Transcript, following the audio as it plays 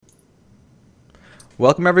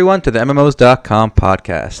Welcome, everyone, to the MMOs.com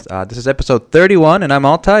podcast. This is episode 31, and I'm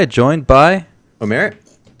Altai, joined by... Omer.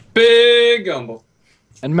 Big Gumble.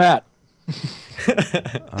 And Matt.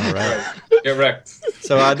 All right. Get wrecked.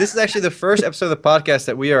 So this is actually the first episode of the podcast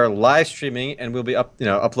that we are live streaming, and we'll be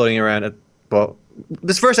uploading around.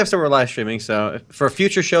 This first episode we're live streaming. So for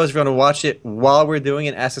future shows, if you want to watch it while we're doing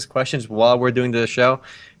it, ask us questions while we're doing the show,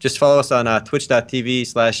 just follow us on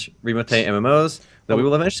twitch.tv/RemoteMMOs. That we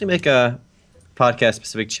will eventually make a podcast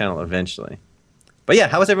specific channel eventually. But yeah,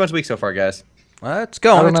 how was everyone's week so far, guys? It's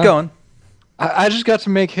going. I just got to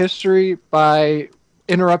make history by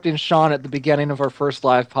interrupting Sean at the beginning of our first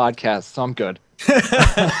live podcast, so I'm good.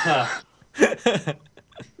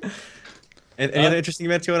 Any other interesting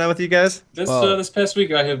events going on with you guys? This past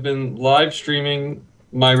week, I have been live streaming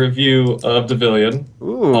my review of Devilian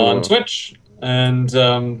on Twitch, and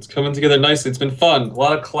it's coming together nicely. It's been fun. A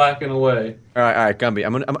lot of clacking away. All right, Gumby.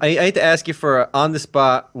 I need to ask you for on the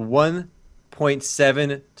spot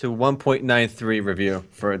 1.7 to 1.93 review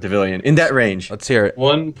for Devilian in that range. Let's hear it.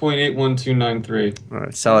 1.81293. All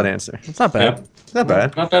right, solid answer. It's not bad. Yep. It's not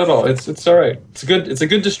bad. Not bad at all. It's all right. It's a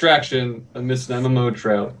good distraction amidst an MMO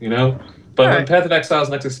drought, you know. But when Path of Exile's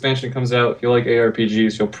next expansion comes out, if you like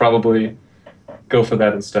ARPGs, you'll probably go for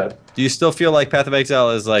that instead. Do you still feel like Path of Exile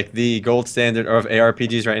is like the gold standard of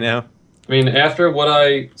ARPGs right now? I mean, after what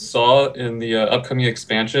I saw in the upcoming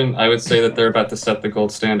expansion, I would say that they're about to set the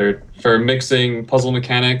gold standard for mixing puzzle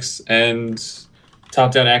mechanics and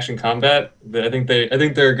top-down action combat. I think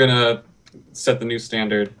they're gonna set the new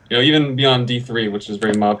standard. You know, even beyond D3, which is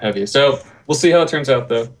very mob heavy. So we'll see how it turns out,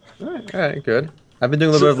 though. All right, good. I've been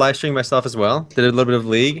doing a little bit of live streaming myself as well. Did a little bit of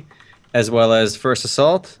League, as well as First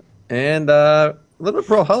Assault, and a little bit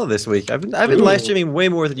of Brawlhalla this week. I've been live streaming way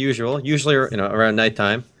more than usual. Usually, around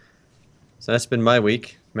nighttime. So that's been my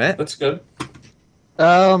week. Matt? That's good.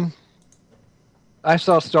 I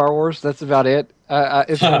saw Star Wars. That's about it.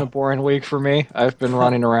 It's been a boring week for me. I've been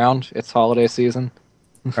running around. It's holiday season.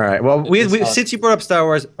 All right. Well, since you brought up Star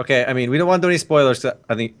Wars, okay. I mean, we don't want to do any spoilers. 'Cause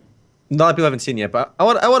I think a lot of people haven't seen it yet, but I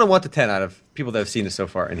want a 1 to 10 out of people that have seen it so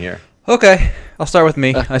far in here. Okay, I'll start with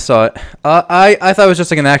me. I saw it. I thought it was just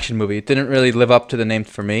like an action movie. It didn't really live up to the name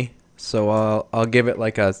for me, so I'll give it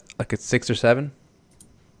like a 6 or 7.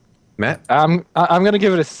 Matt? I'm gonna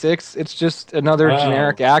give it a 6. It's just another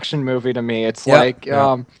generic action movie to me. It's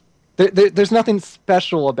there's nothing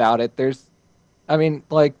special about it. They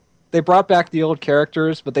brought back the old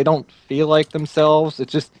characters, but they don't feel like themselves.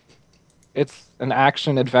 It's an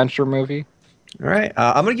action adventure movie. All right.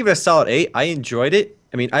 I'm going to give it a solid 8. I enjoyed it.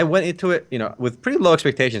 I mean, I went into it, with pretty low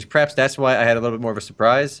expectations. Perhaps that's why I had a little bit more of a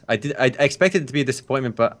surprise. I expected it to be a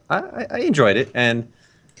disappointment, but I enjoyed it. And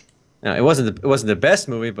it wasn't the best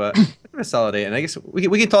movie, but a solid 8. And I guess we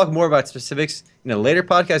can talk more about specifics in a later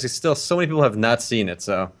podcast, because still so many people have not seen it.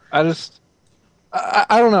 So I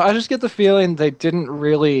don't know. I just get the feeling they didn't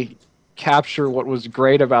really capture what was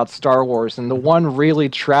great about Star Wars, and the one really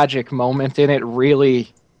tragic moment in it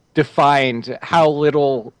really defined how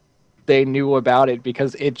little they knew about it,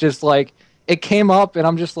 because it just it came up and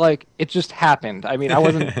I'm just like, it just happened. I mean, I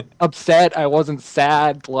wasn't upset, I wasn't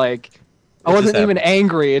sad, I wasn't even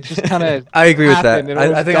angry. It just kind of I agree with that.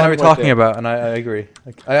 I think I know what you're talking it. about, and I agree.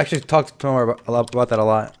 I actually talked to Omar about that a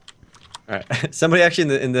lot. all right. Somebody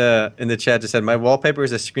actually in the chat just said, my wallpaper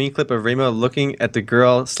is a screen clip of Remo looking at the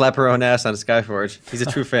girl slap her own ass on Skyforge. He's a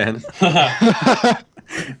true fan. That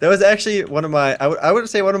was actually one of my I would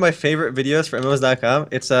say one of my favorite videos for MMOs.com.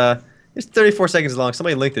 It's 34 seconds long.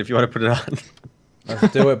 Somebody linked it if you want to put it on.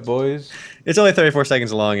 Let's do it, boys. It's only 34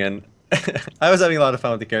 seconds long, and I was having a lot of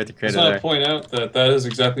fun with the character I creator just want there. to point out that is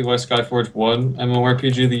exactly why Skyforge won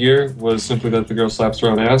MMORPG of the Year, was simply that the girl slaps her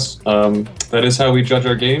own ass. That is how we judge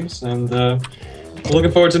our games, and we're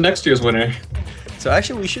looking forward to next year's winner. So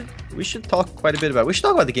actually, we should talk quite a bit about. We should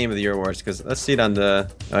talk about the Game of the Year awards, because let's see it on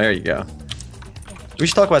the. Oh, there you go. We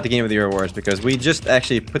should talk about the Game of the Year awards, because we just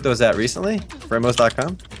actually put those out recently for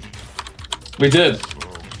MMOs.com. We did.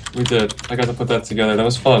 I got to put that together. That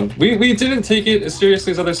was fun. We didn't take it as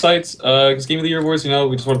seriously as other sites, because Game of the Year awards, we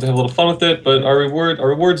just wanted to have a little fun with it. But our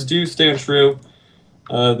rewards do stand true.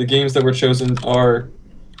 The games that were chosen are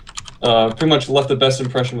pretty much left the best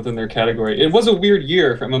impression within their category. It was a weird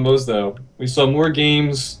year for MMOs, though. We saw more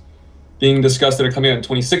games being discussed that are coming out in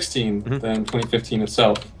 2016 than 2015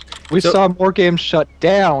 itself. We saw more games shut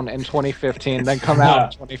down in 2015 than come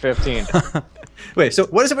out in 2015. Wait, so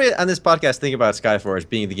what does everybody on this podcast think about Skyforge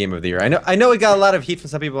being the Game of the Year? I know we got a lot of heat from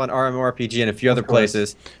some people on RMORPG and a few other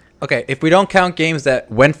places. Okay, if we don't count games that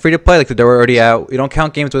went free to play, like they were already out, we don't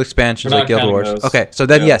count games with expansions like Guild Wars. Those. Okay, so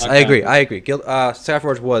then Yeah, yes, I agree. those. I agree.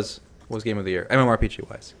 Skyforge was Game of the Year, MMORPG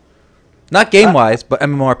wise. Not game wise, but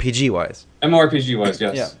MMORPG wise. MMORPG wise,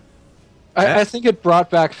 yes. Yeah. I think it brought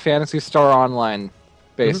back Phantasy Star Online,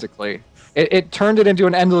 basically. It turned it into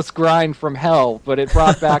an endless grind from hell, but it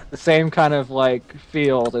brought back the same kind of like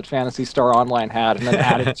feel that Phantasy Star Online had, and then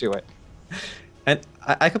added to it. And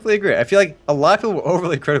I completely agree. I feel like a lot of people were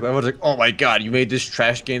overly critical. Everyone's like, "Oh my god, you made this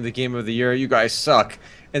trash game the game of the year. You guys suck."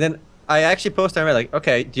 And then I actually posted on Reddit like,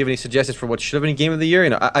 "Okay, do you have any suggestions for what should have been game of the year?"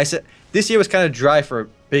 You know, I said this year was kind of dry for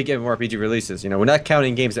big MMORPG releases. You know, we're not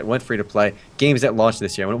counting games that went free to play, games that launched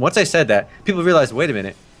this year. Once I said that, people realized, wait a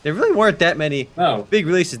minute, there really weren't that many big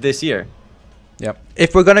releases this year. Yep.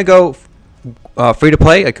 If we're gonna go free to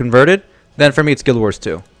play, converted, then for me it's Guild Wars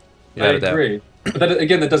 2. I agree. But that,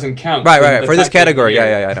 again, that doesn't count. Right. For this category,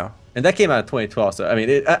 yeah, I know. And that came out in 2012, so I mean,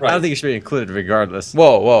 I don't think it should be included regardless.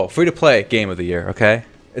 Whoa, free to play game of the year, okay?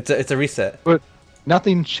 It's a reset. But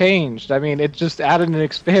nothing changed. I mean, it just added an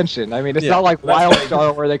expansion. I mean, it's Yeah. not like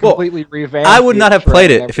WildStar where they completely revamped. I would the not have intro played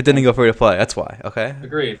and it if it didn't go free to play. That's why, okay?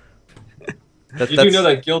 Agreed. That's, You do know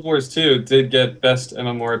that Guild Wars 2 did get Best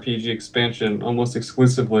MMORPG Expansion almost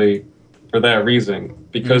exclusively for that reason.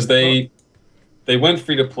 Because they went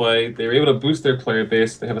free to play, they were able to boost their player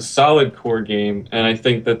base, they have a solid core game, and I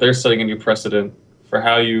think that they're setting a new precedent for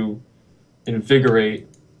how you invigorate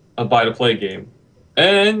a buy-to-play game.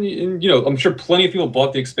 And, you know, I'm sure plenty of people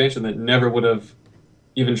bought the expansion that never would have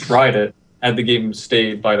even tried it had the game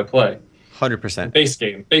stayed buy-to-play. 100%. Base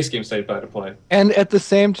game stayed buy-to-play. And at the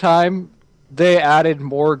same time, they added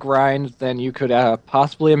more grind than you could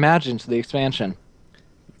possibly imagine to the expansion.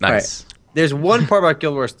 nice. There's one part about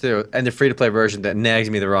Guild Wars 2 and the free-to-play version that nags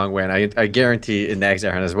me the wrong way, and I guarantee it nags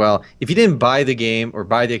Aaron as well. If you didn't buy the game or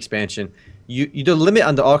buy the expansion, you do limit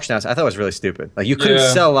on the auction house. I thought it was really stupid. Like you couldn't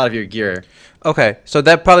sell a lot of your gear. Okay, so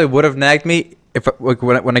that probably would have nagged me if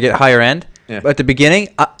when I get higher end. Yeah. But at the beginning,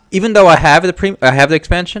 even though I have the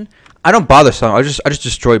expansion, I don't bother selling. I just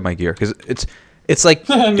destroyed my gear because it's like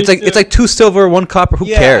it's like 2 silver, 1 copper. Who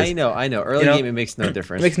cares? I know. Early game, it makes no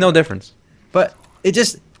difference. It makes no difference. But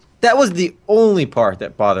that was the only part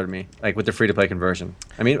that bothered me, like with the free-to-play conversion.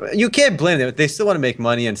 I mean, you can't blame them. They still want to make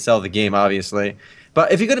money and sell the game, obviously.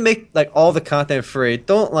 But if you're gonna make like all the content free,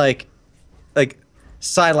 don't like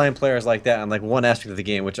sideline players like that on like one aspect of the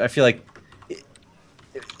game, which I feel like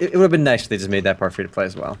it would have been nice if they just made that part free to play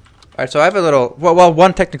as well. All right, so I have a little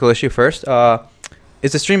one technical issue first.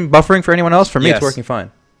 Is the stream buffering for anyone else? For me, Yes. it's working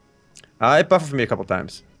fine. It buffered for me a couple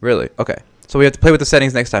times. Really? Okay. So we have to play with the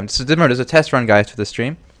settings next time. So there's a test run, guys, for the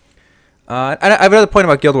stream. And I have another point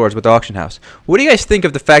about Guild Wars with the auction house. What do you guys think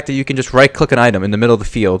of the fact that you can just right-click an item in the middle of the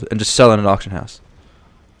field and just sell it in an auction house?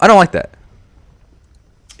 I don't like that.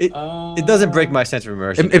 It doesn't break my sense of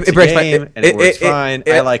immersion. It It's a breaks my- game, and it works fine.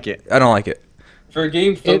 I like it. I don't like it. For a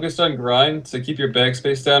game focused on grind, to keep your bag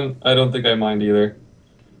space down, I don't think I mind either.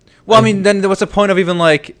 Well, I mean, then what's the point of even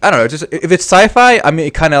like I don't know? Just if it's sci-fi, I mean,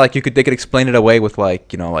 it kind of like they could explain it away with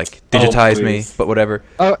like like digitize me, please. but whatever.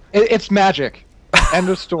 Oh, it's magic. End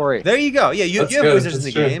of story. There you go. Yeah, you That's have good, wizards in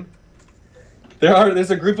the that's true. game.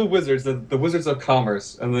 There's a group of wizards, the Wizards of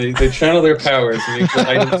Commerce, and they channel their powers and make sure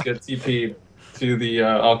items get TP'd to the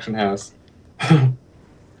auction house.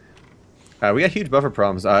 We got huge buffer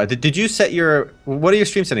problems. Did you set what are your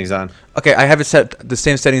stream settings on? Okay, I have it set the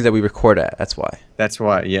same settings that we record at. That's why. That's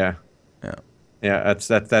why. Yeah. Yeah. Yeah. That's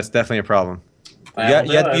definitely a problem. I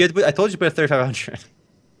I told you to put a 3500.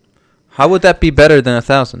 How would that be better than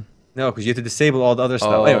 1,000? No, because you have to disable all the other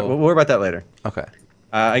stuff. Oh. Anyway, we'll worry about that later. Okay.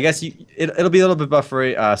 I guess it'll be a little bit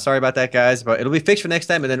buffery. Sorry about that, guys, but it'll be fixed for next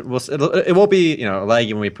time, and then it won't be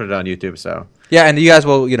laggy when we put it on YouTube. So Yeah, and you guys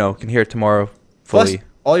will can hear it tomorrow fully. plus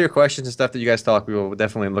all your questions and stuff that you guys talk, we will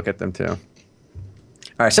definitely look at them too. All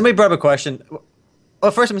right, somebody brought up a question.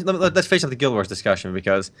 Well, first let's finish up the Guild Wars discussion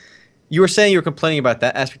because you were saying you were complaining about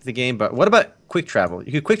that aspect of the game, but what about quick travel?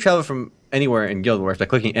 You could quick travel from anywhere in Guild Wars by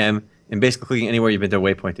clicking M and basically clicking anywhere you've been to a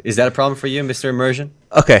waypoint. Is that a problem for you, Mr. Immersion?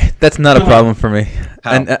 Okay, that's not a problem for me.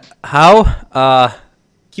 How? And how?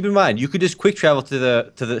 Keep in mind, you could just quick travel to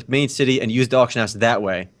the main city and use the auction house that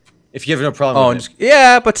way. If you have no problem with it.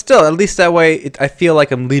 Yeah, but still, at least that way, I feel like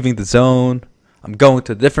I'm leaving the zone. I'm going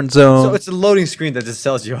to a different zone. So it's a loading screen that just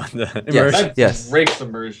tells you on the immersion. That Yes. breaks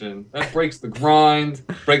immersion. That breaks the grind.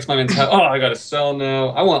 Breaks my mentality. Oh, I gotta sell now.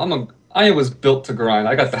 I was built to grind.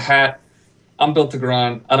 I got the hat. I'm built to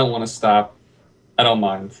grind. I don't want to stop. I don't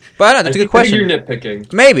mind. But I don't know, that's a good question. You're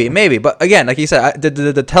nitpicking. Maybe, but again, like you said,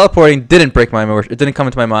 the teleporting didn't break my immersion. It didn't come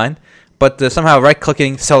into my mind, but somehow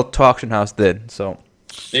right-clicking sell to auction house did. So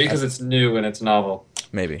Maybe because it's new and it's novel.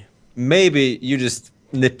 maybe. Maybe you just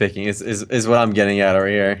nitpicking is what I'm getting at over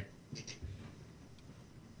here.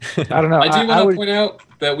 I don't know. I do I want to would, point out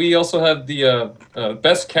that we also have the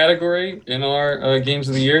best category in our Games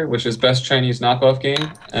of the Year, which is Best Chinese Knockoff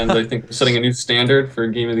Game. And I think we're setting a new standard for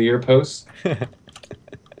Game of the Year posts,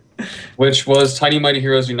 which was Tiny Mighty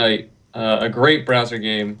Heroes Unite, a great browser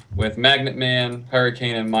game with Magnet Man,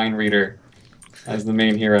 Hurricane, and Mind Reader as the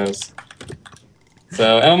main heroes.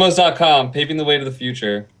 So, MMOs.com, paving the way to the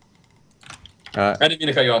future. I didn't mean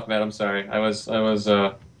to cut you off, Matt. I'm sorry. I was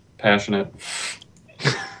passionate.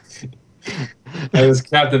 I was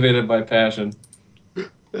captivated by passion.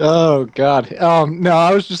 Oh God. No,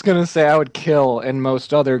 I was just gonna say I would kill in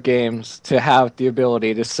most other games to have the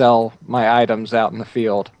ability to sell my items out in the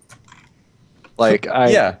field. Like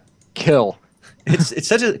Yeah, kill. it's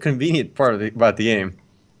such a convenient part of about the game.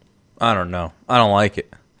 I don't know. I don't like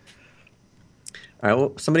it. All right.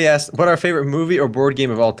 Well, somebody asked what our favorite movie or board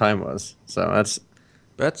game of all time was. So That's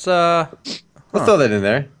let's throw that in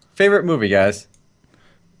there. Favorite movie, guys.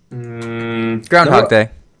 Groundhog Day.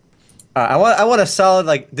 I want a solid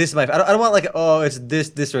like this is my. I don't want like it's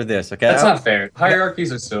this or this. Okay. That's not fair.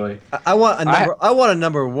 Hierarchies are silly. I want a number. I want a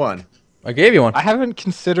number one. I gave you one. I haven't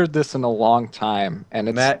considered this in a long time, and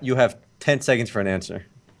it's Matt, you have 10 seconds for an answer.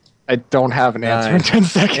 I don't have an answer 9, in 10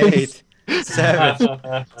 seconds. 8,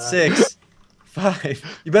 7, 6,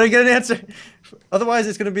 5. You better get an answer. Otherwise,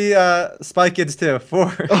 it's gonna be Spy Kids 2.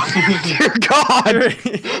 4. Oh, dear God.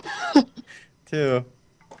 3, 2,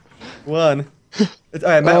 1. All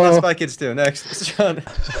right, Matt wants Spy Kids 2. Next, Sean.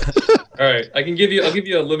 All right, I'll give you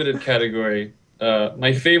a limited category.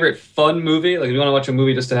 My favorite fun movie, like if you want to watch a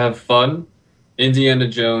movie just to have fun, Indiana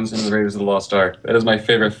Jones and the Raiders of the Lost Ark. That is my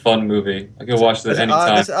favorite fun movie. I can watch that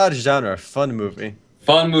anytime. That's an odd genre. Fun movie.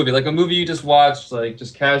 Fun movie, like a movie you just watched, like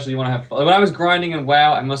just casually you want to have fun. Like when I was grinding in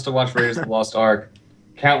WoW, I must have watched Raiders of the Lost Ark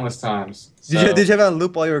countless times. So, Did you have it on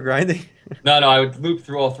loop while you were grinding? No, I would loop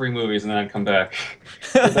through all 3 movies and then I'd come back.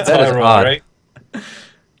 That's That how is I roll, odd. right?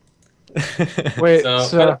 Wait, So,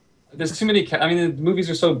 so there's too many. I mean, the movies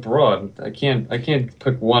are so broad. I can't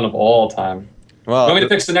pick one of all time. Well, You want me to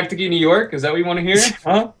pick Synecdoche, New York? Is that what you want to hear?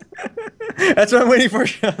 Huh? that's what I'm waiting for,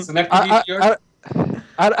 Sean. Synecdoche, New York?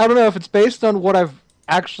 I don't know if it's based on what I've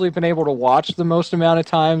actually been able to watch the most amount of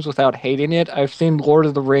times without hating it. I've seen Lord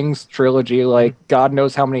of the Rings trilogy like God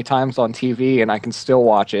knows how many times on TV, and I can still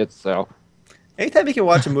watch it. So Anytime you can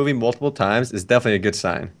watch a movie multiple times is definitely a good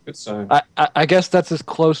sign. Good sign. I guess that's as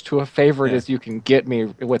close to a favorite Yeah. as you can get me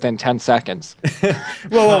within 10 seconds.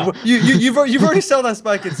 well, you've already sold on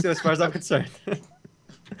Spy Kids 2 as far as I'm concerned.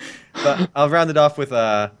 But I'll round it off with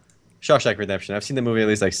Shawshank Redemption. I've seen the movie at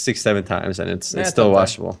least like 6-7 times, and it's Yeah, still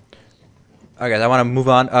it's watchable. All right, guys. I want to move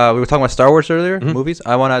on. We were talking about Star Wars earlier, movies.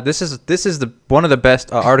 I want to. This is the one of the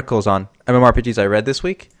best articles on MMORPGs I read this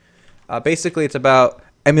week. Basically, it's about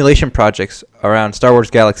emulation projects around Star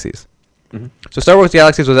Wars Galaxies. So Star Wars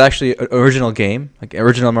Galaxies was actually an original game, like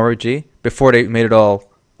original MMORPG, before they made it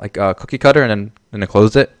all like cookie cutter and then they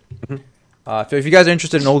closed it. So if you guys are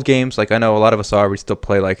interested in old games, like I know a lot of us are, we still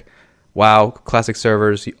play like WoW classic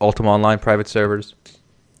servers, Ultima Online private servers.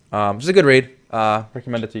 It's a good read.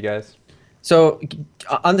 Recommend it to you guys. So,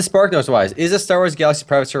 on the Spark Notes wise, is a Star Wars Galaxy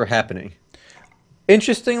private server happening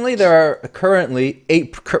Interestingly, there are currently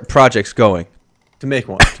 8 projects going to make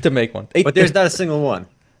one? to make one. 8 But there's not a single one.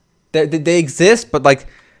 they exist, but like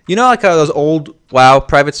you know, like how those old WoW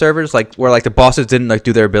private servers, like where like the bosses didn't like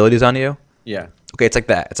do their abilities on you. Yeah. Okay, it's like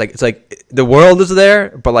that. It's like the world is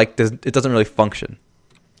there, but like it doesn't really function.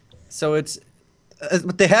 So it's,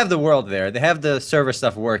 but they have the world there. They have the server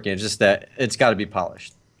stuff working. It's just that it's got to be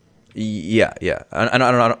polished. Yeah. I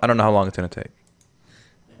don't know how long it's gonna take.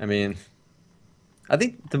 I mean, I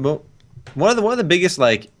think one of the biggest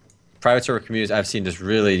like private server communities I've seen just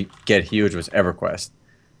really get huge was EverQuest.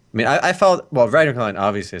 I mean, I felt Ragnarok Online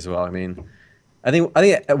obviously as well. I mean, I think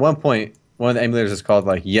at one point one of the emulators is called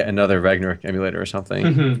like yet another Ragnarok emulator or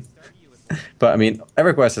something. But I mean,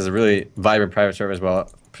 EverQuest is a really vibrant private server as well,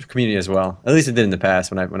 community as well. At least it did in the past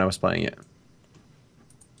when I was playing it.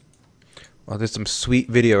 Well, there's some sweet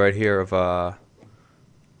video right here of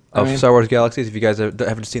mean- Star Wars Galaxies. If you guys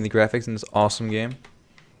haven't seen the graphics in this awesome game.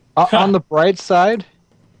 On the bright side,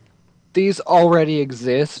 these already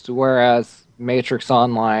exist, whereas Matrix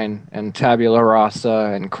Online and Tabula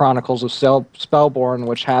Rasa and Chronicles of Spellborn,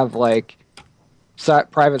 which have like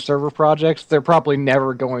private server projects, they're probably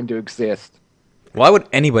never going to exist. Why would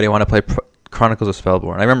anybody want to play Chronicles of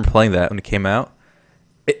Spellborn? I remember playing that when it came out.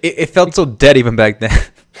 It felt so dead even back then.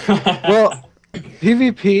 Well,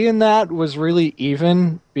 PvP in that was really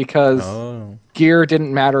even because Oh. gear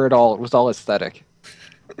didn't matter at all. It was all aesthetic.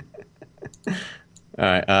 All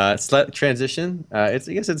right, transition. I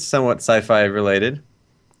guess it's somewhat sci-fi related,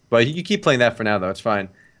 but you keep playing that for now though. It's fine.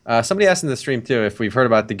 Somebody asked in the stream too if we've heard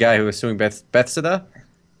about the guy who was suing Bethesda,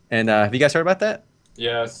 and have you guys heard about that?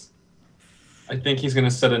 Yes. I think he's going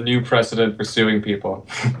to set a new precedent for suing people.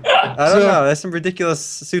 I don't know. There's some ridiculous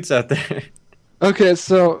suits out there. Okay,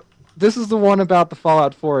 so this is the one about the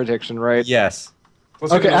Fallout 4 addiction, right? Yes.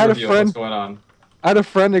 Let's get Okay, an I had a overview of friend- what's going on. I had a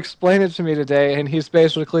friend explain it to me today, and he's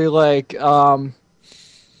basically like,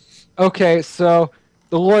 okay, so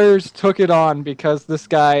the lawyers took it on because this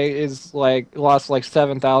guy is like lost like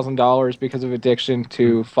 $7,000 because of addiction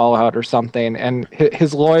to Fallout or something, and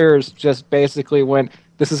his lawyers just basically went,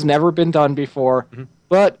 "This has never been done before,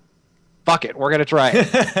 but fuck it, we're gonna try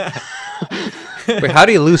it." Wait, how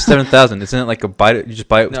do you lose 7,000? Isn't it like a buy? You just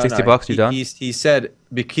buy it with $60, you're done. He said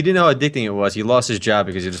he didn't know how addicting it was. He lost his job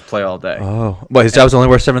because he just play all day. Oh, well, his job's only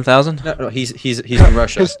worth 7,000. No, he's in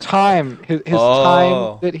Russia. His time, his Oh.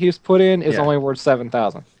 time that he's put in is Yeah. only worth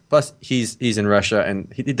 7,000. Plus, he's in Russia,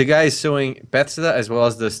 and the guy is suing Bethesda as well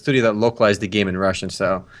as the studio that localized the game in Russian.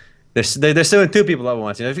 So they're suing two people at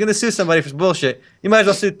once. You know, if you're gonna sue somebody for bullshit, you might as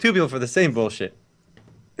well sue two people for the same bullshit.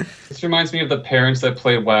 This reminds me of the parents that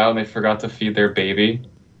played WoW and they forgot to feed their baby.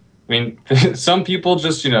 I mean, some people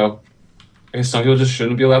just, I guess some people just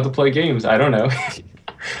shouldn't be allowed to play games. I don't know.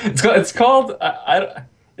 It's called I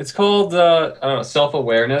don't know,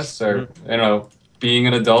 self-awareness or being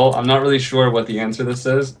an adult. I'm not really sure what the answer to this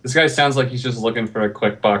is. This guy sounds like he's just looking for a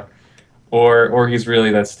quick buck, or he's really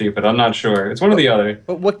that stupid. I'm not sure. It's one or the other.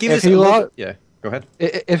 But what gives If he yeah, go ahead.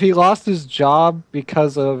 If he lost his job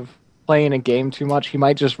because of playing a game too much, he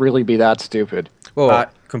might just really be that stupid. Whoa,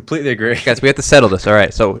 Completely agree. guys, we have to settle this. All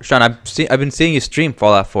right. So, Sean, I've been seeing you stream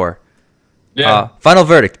Fallout 4. Yeah. Final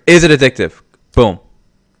verdict: is it addictive? Boom.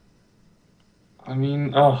 I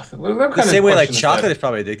mean, what kind The of same way like question is chocolate that? is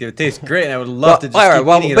probably addictive. It tastes great, and I would love to just all right. keep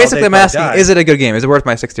Well, eating it all basically, day I'm till I asking: die. is it a good game? Is it worth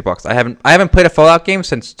my $60? I haven't played a Fallout game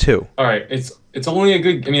since 2. All right, it's only a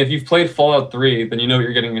good. I mean, if you've played Fallout 3, then you know what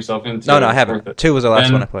you're getting yourself into. No, I It's worth haven't. it. 2 was the last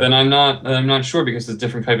then, one I played. Then I'm not sure because it's a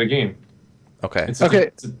different type of game. Okay. It's a- Okay,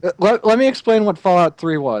 it's a- let me explain what Fallout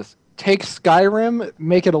 3 was. Take Skyrim,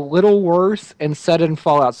 make it a little worse, and set it in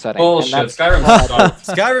Fallout setting. Bullshit. And that's- Skyrim sucked.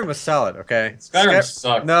 Skyrim was solid. Okay. Skyrim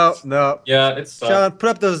sucked. No. Yeah, it sucked. Sean, put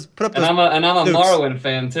up those. And I'm a Dukes. Morrowind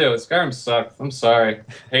fan too. Skyrim sucked. I'm sorry.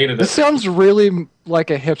 Hated This it. sounds really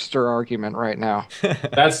like a hipster argument right now.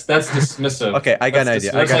 That's dismissive. Okay, I got an That's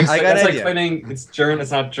idea. That's I like, got an that's like idea. claiming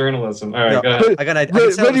it's not journalism. All right, No. go ahead. I got an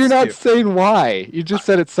idea. But you're not saying why. You just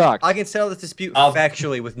said it sucked. I can settle this dispute I'll-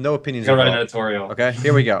 factually with no opinions. Go write an involved. editorial. Okay,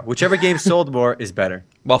 here we go. Whichever game sold more is better.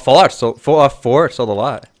 Well, Fallout 4 sold a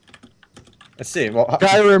lot. Let's see. Well,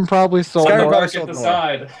 Skyrim probably sold Skyrim more. probably Market sold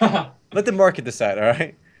more. decide. let the market decide. All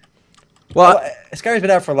right. Well, Well, Skyrim's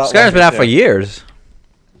been out for a lot. Skyrim's longer, been out for too. years.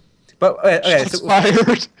 But okay, Shots so,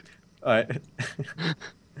 fired. all right.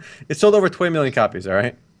 It sold over 20 million copies. All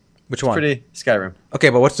right. Which one? Pretty Skyrim. Okay,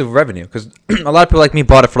 but what's the revenue? Because a lot of people like me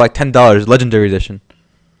bought it for like $10, Legendary Edition,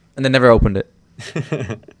 and they never opened it.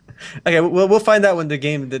 Okay, we'll find out when the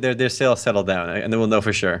game their sales settle down, and then we'll know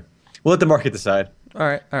for sure. We'll let the market decide. All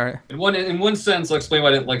right. In one sense, I'll explain why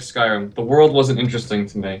I didn't like Skyrim. The world wasn't interesting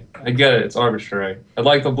to me. I get it; it's arbitrary. I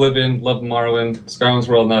liked Oblivion, loved Morrowind. Skyrim's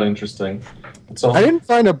world not interesting. That's all. I didn't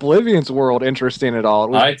find Oblivion's world interesting at all.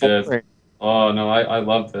 It was I did. boring. Oh no, I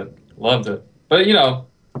loved it. Loved it. But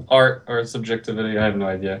art or subjectivity, I have no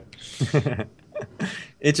idea.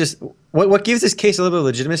 It just what gives this case a little bit of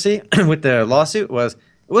legitimacy with the lawsuit was it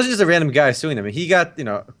wasn't just a random guy suing them. He got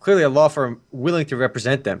clearly a law firm willing to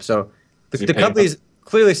represent them. So He the paid company's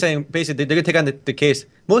clearly saying basically they're gonna take on the case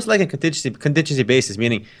most likely on contingency basis,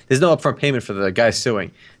 meaning there's no upfront payment for the guy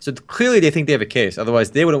suing. So clearly they think they have a case.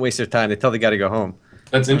 Otherwise they wouldn't waste their time. They tell the guy to go home.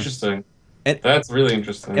 That's interesting. And- That's really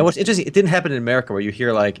interesting. And what's interesting, it didn't happen in America where you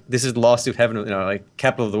hear like this is lawsuit heaven, like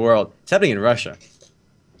capital of the world. It's happening in Russia.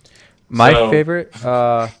 My So-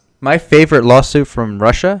 favorite lawsuit from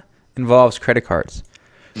Russia involves credit cards.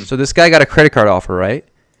 So this guy got a credit card offer, right?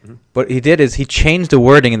 What he did is he changed the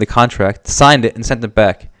wording in the contract, signed it, and sent it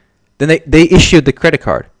back. Then they issued the credit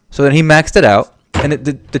card. So then he maxed it out, and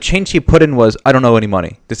the change he put in was, I don't owe any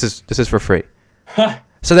money. This is for free.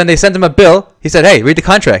 So then they sent him a bill. He said, hey, read the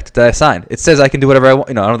contract that I signed. It says I can do whatever I want.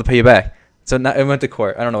 I don't have to pay you back. So now it went to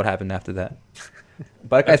court. I don't know what happened after that.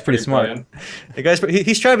 But that guy's pretty smart. brilliant. The guy's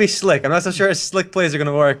he's trying to be slick. I'm not so sure his slick plays are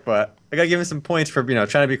gonna work, but I gotta give him some points for trying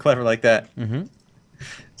to be clever like that. Mm-hmm.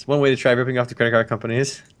 It's one way to try ripping off the credit card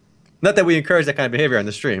companies. Not that we encourage that kind of behavior on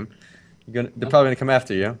the stream. They're probably gonna come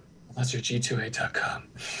after you. That's your G2A.com.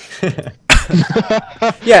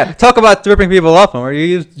 Yeah, talk about ripping people off or you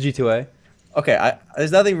use G2A. Okay,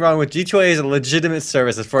 there's nothing wrong with G2A is a legitimate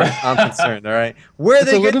service as far as I'm concerned. All right, where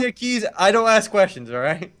It's they a get little- their keys, I don't ask questions. All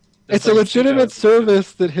right. It's a legitimate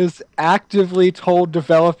service that has actively told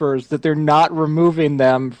developers that they're not removing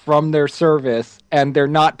them from their service, and they're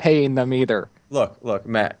not paying them either. Look,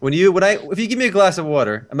 Matt. If you give me a glass of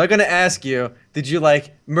water, am I gonna ask you, did you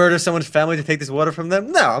like murder someone's family to take this water from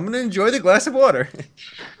them? No, I'm gonna enjoy the glass of water.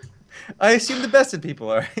 I assume the best in people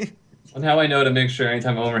are. And how I know to make sure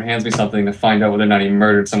anytime Omer hands me something to find out whether or not he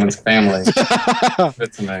murdered someone's family.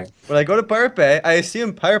 Good to me. When I go to Pirate Bay, I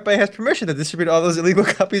assume Pirate Bay has permission to distribute all those illegal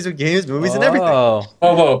copies of games, movies, and everything.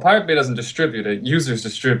 Whoa, Pirate Bay doesn't distribute it. Users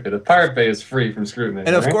distribute it. Pirate Bay is free from scrutiny.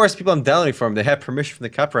 And of right? course, people I'm downloading from, they have permission from the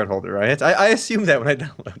copyright holder, right? I assume that when I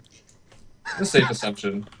download. A safe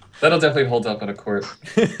assumption. That'll definitely hold up in a court.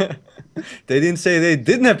 They didn't say they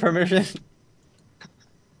didn't have permission.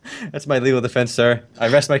 That's my legal defense, sir. I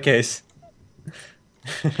rest my case.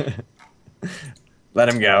 Let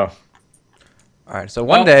him go. All right, so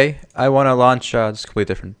one day I want to launch. This is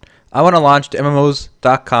completely different. I want to launch the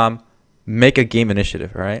MMOs.com make a game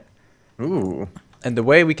initiative. All right. Ooh. And the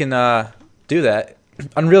way we can do that,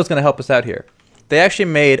 Unreal's going to help us out here. They actually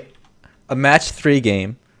made a match 3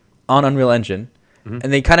 game on Unreal Engine, and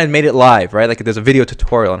they kind of made it live, right? Like there's a video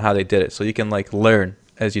tutorial on how they did it, so you can like learn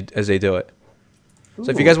as they do it. Ooh.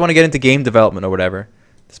 So if you guys want to get into game development or whatever,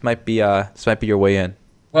 this might be your way in.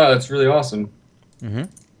 Wow, that's really awesome. Mm-hmm.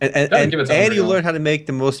 And you learn how to make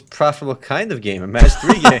the most profitable kind of game, a match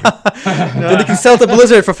 3 game. Then you can sell to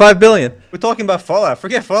Blizzard for $5 billion. We're talking about Fallout.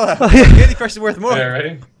 Forget Fallout. Candy Crush is worth more. Yeah,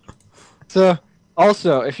 right? So,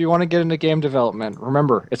 also, if you want to get into game development,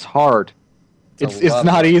 remember, it's hard. It's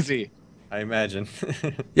not easy. I imagine.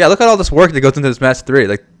 Yeah, look at all this work that goes into this match 3.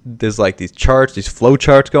 Like there's like these charts, these flow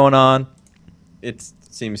charts going on. It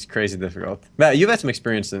seems crazy difficult. Matt, you've had some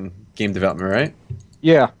experience in game development, right?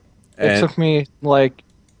 Yeah. It And- took me like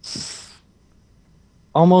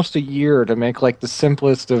almost a year to make like the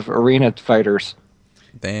simplest of arena fighters.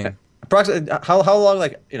 Dang. Approximately, how long,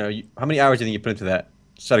 how many hours do you think you put into that?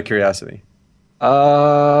 Just out of curiosity.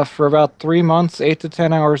 For about 3 months, 8 to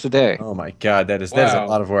 10 hours a day. Oh my god, that is a Wow.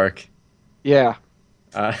 lot of work. Yeah.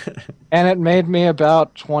 Uh, And it made me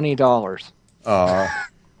about $20. Aw.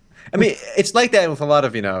 I mean, it's like that with a lot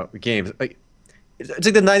of, games. Like, it's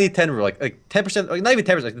like the 90-10 rule. Like 10%, like not even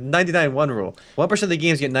 10%, like the 99-1 rule. 1% of the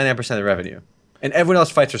games get 99% of the revenue. And everyone else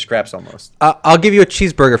fights for scraps almost. I'll give you a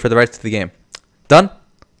cheeseburger for the rights to the game. Done?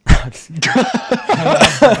 It's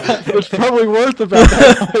probably worth about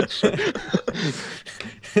that much.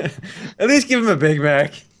 At least give him a Big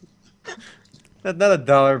Mac. Not a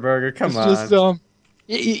dollar burger. Come on. It's just,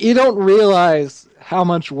 you don't realize how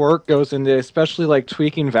much work goes into, especially like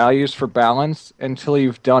tweaking values for balance, until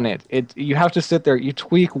you've done it. You have to sit there, you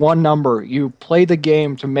tweak one number, you play the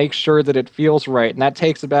game to make sure that it feels right, and that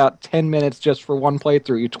takes about 10 minutes just for one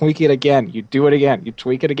playthrough. You tweak it again, you do it again, you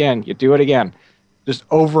tweak it again, you do it again, just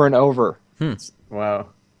over and over. Wow.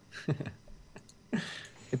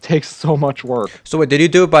 It takes so much work. So wait, did you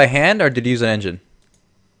do it by hand or did you use an engine?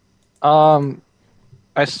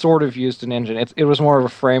 I sort of used an engine. It was more of a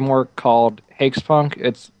framework called Hakespunk.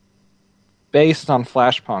 It's based on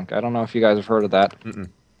Flashpunk. I don't know if you guys have heard of that.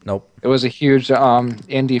 Nope. It was a huge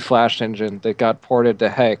indie Flash engine that got ported to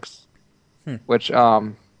Hex, which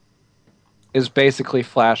is basically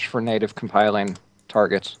Flash for native compiling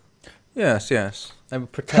targets. Yes. I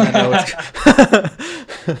pretend I know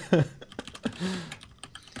it's...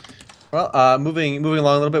 Well, moving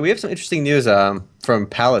along a little bit, we have some interesting news from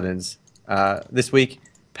Paladins this week.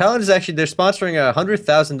 Paladins they're sponsoring a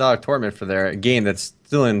 $100,000 tournament for their game that's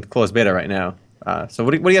still in closed beta right now. So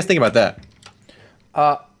what do you guys think about that?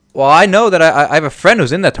 Well, I know that I have a friend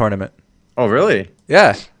who's in that tournament. Oh, really?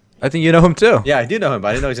 Yeah. I think you know him too. Yeah, I do know him, but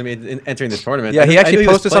I didn't know he was going to be entering this tournament. Yeah, he I knew actually was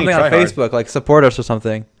posted playing something on tryhard. Facebook, like support us or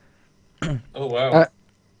something. Oh, wow.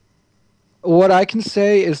 What I can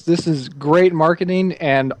say is this is great marketing,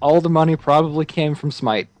 and all the money probably came from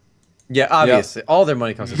Smite. Yeah, obviously. All their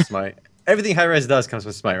money comes from Smite. Everything Hi-Rez does comes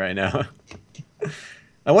from Smite right now.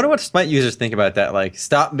 I wonder what Smite users think about that. Like,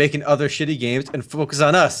 stop making other shitty games and focus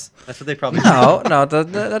on us. That's what they probably No,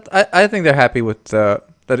 I think they're happy with that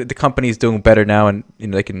the company's doing better now, and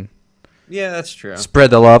they can Yeah, that's true.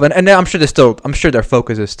 spread the love. And I'm sure their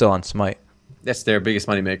focus is still on Smite. That's their biggest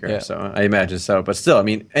moneymaker, Yeah. so I imagine so. But still, I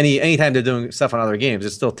mean, anytime they're doing stuff on other games,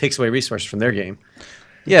 it still takes away resources from their game.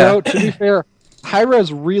 Yeah. Though, to be fair,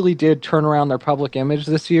 Hi-Rez really did turn around their public image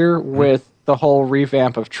this year with the whole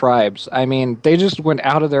revamp of Tribes. I mean, they just went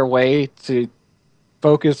out of their way to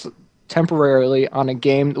focus temporarily on a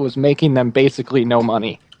game that was making them basically no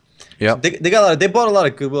money. Yeah. They bought a lot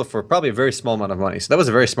of goodwill for probably a very small amount of money. So that was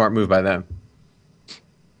a very smart move by them.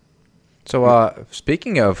 So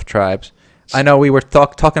speaking of Tribes, I know we were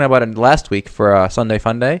talking about it last week for Sunday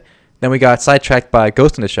Fun Day. Then we got sidetracked by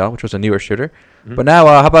Ghost in the Shell, which was a newer shooter. Mm-hmm. But now,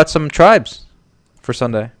 how about some Tribes for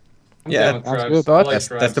Sunday? I'm Yeah, down with sounds Tribes. good. I like That's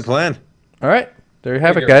Tribes. the plan. All right, there you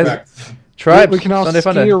have it, You're guys. correct. Tribes. We can all Sunday ski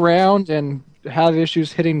Funday. around and have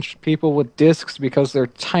issues hitting people with discs because they're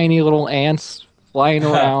tiny little ants flying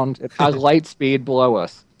around at high light speed below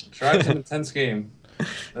us. Tribes an intense game.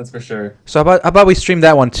 That's for sure. So how about we stream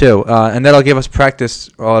that one too, and that'll give us practice,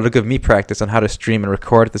 or it'll give me practice on how to stream and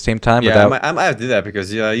record at the same time Yeah, without. I might have to do that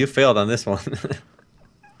because you failed on this one.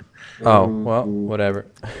 Oh well, whatever.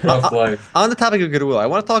 Rough life. On the topic of goodwill, I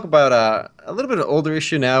want to talk about a little bit of an older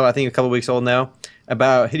issue now. I think a couple weeks old now,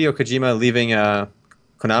 about Hideo Kojima leaving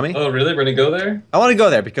Konami. Oh, really? We're gonna go there? I want to go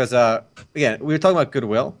there because again, we were talking about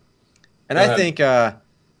goodwill, and Go I ahead.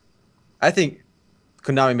 think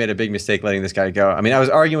Konami made a big mistake letting this guy go. I mean, I was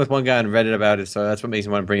arguing with one guy on Reddit about it, so that's what makes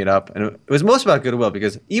me want to bring it up. And it was most about goodwill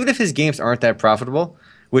because even if his games aren't that profitable,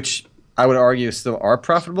 which I would argue still are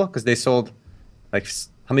profitable because they sold like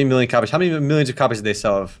how many million copies? How many millions of copies did they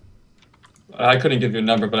sell of? I couldn't give you a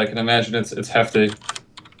number, but I can imagine it's hefty.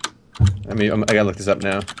 I mean, I gotta look this up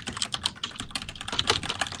now.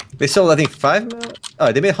 They sold, I think, 5 million.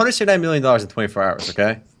 Oh, they made $179 million in 24 hours.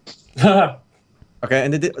 Okay. Okay,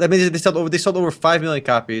 and that means they sold over 5 million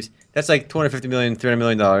copies. That's like 250 million, $300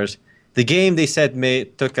 million. The game they said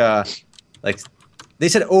took they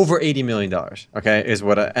said over $80 million. Okay, is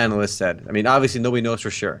what an analyst said. I mean, obviously nobody knows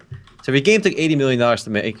for sure. So if your game took $80 million to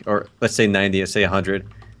make, or let's say 90, let's say 100,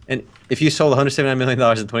 and if you sold $179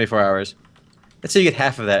 million in 24 hours, let's say you get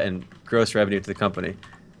half of that in gross revenue to the company.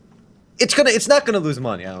 It's not gonna lose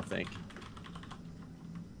money, I don't think.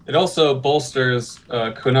 It also bolsters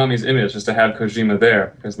Konami's image just to have Kojima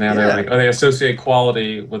there, because now they're Yeah. like, they associate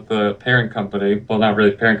quality with the parent company. Well, not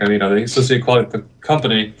really parent company, they associate quality with the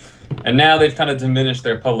company, and now they've kind of diminished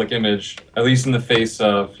their public image, at least in the face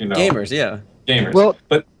of Gamers, yeah. Gamers. Well,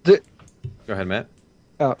 but Go ahead, Matt.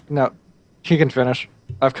 Oh no, he can finish.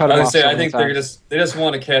 I've cut I him would off. say so I many think they times. just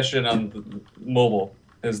want to cash in on the mobile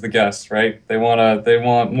is the guess, right? They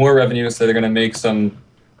want more revenue, so they're gonna make some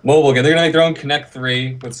mobile game. They're gonna make their own Connect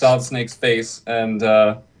 3 with Solid Snake's face and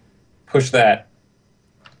push that.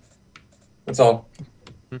 That's all.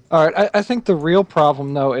 All right, I think the real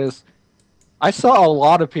problem though is I saw a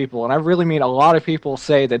lot of people, and I really mean a lot of people,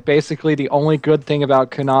 say that basically the only good thing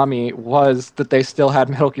about Konami was that they still had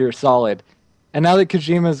Metal Gear Solid. And now that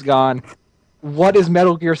Kojima's gone, what is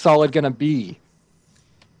Metal Gear Solid gonna be?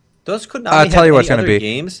 Those Konami I'll tell have you what it's any gonna other be.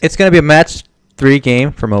 games? It's gonna be a match 3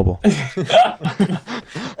 game for mobile.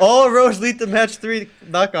 All roads lead to match 3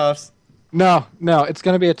 knockoffs. No, it's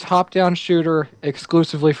gonna be a top-down shooter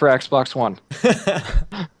exclusively for Xbox One.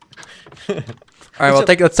 All right, well,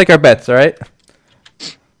 let's take our bets. All right.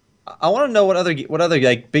 I want to know what other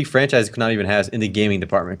like big franchises Konami even has in the gaming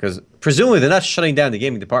department, because presumably they're not shutting down the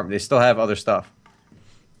gaming department. They still have other stuff.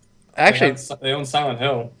 Actually, they own Silent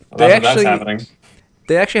Hill. They That's actually- happening.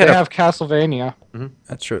 they actually They had a have Castlevania.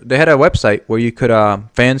 That's true. They had a website where you could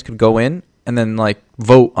fans could go in and then like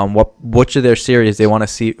vote on which of their series they want to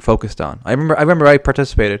see focused on. I remember I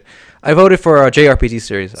participated. I voted for a JRPG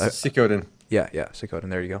series. Suikoden. Yeah, Suikoden.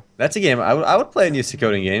 There you go. That's a game. I would play a new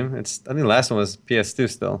Suikoden game. I think the last one was PS2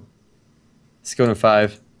 still. Suikoden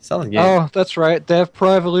 5. Solid game. Oh, that's right. They have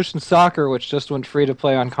Pro Evolution Soccer, which just went free to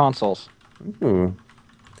play on consoles. Ooh.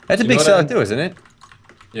 That's a You big know what seller I- too, isn't it?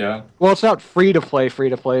 Yeah. Well, it's not free to play,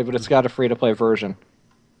 but it's got a free to play version.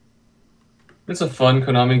 It's a fun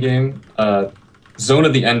Konami game. Zone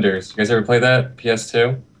of the Enders. You guys ever play that?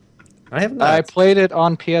 PS2? I have not. I played it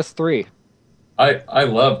on PS3. I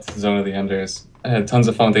loved Zone of the Enders. I had tons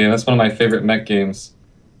of fun with the game. That's one of my favorite mech games.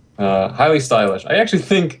 Highly stylish. I actually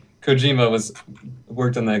think Kojima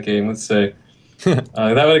worked on that game. Let's say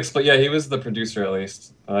that would explain. Yeah, he was the producer at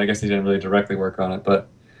least. I guess he didn't really directly work on it, but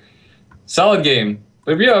solid game.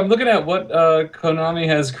 But yeah, I'm looking at what Konami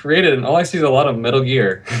has created, and all I see is a lot of Metal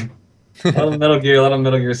Gear. a lot of Metal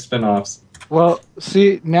Gear spin-offs. Well,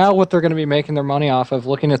 see, now what they're going to be making their money off of,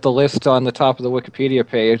 looking at the list on the top of the Wikipedia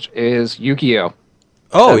page, is Yu-Gi-Oh!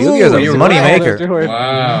 Oh, Ooh, Yu-Gi-Oh's a you're money right. All they're maker. doing.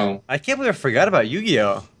 Wow. I can't believe I forgot about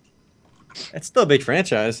Yu-Gi-Oh! It's still a big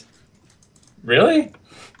franchise. Really?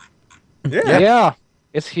 Yeah,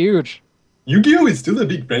 it's huge. Yu-Gi-Oh! Is still a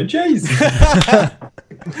big franchise?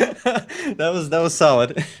 that was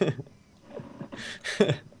solid.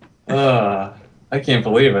 I can't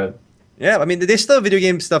believe it. Yeah, I mean, there's still video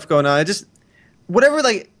game stuff going on. I don't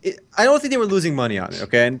think they were losing money on it,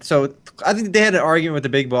 okay? And so I think they had an argument with the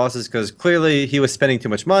big bosses because clearly he was spending too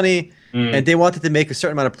much money, and they wanted to make a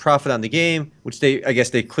certain amount of profit on the game, which I guess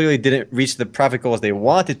they clearly didn't reach the profit goals they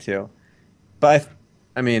wanted to. But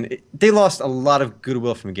I mean, they lost a lot of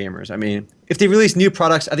goodwill from gamers. I mean, if they release new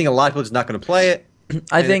products, I think a lot of people are just not going to play it.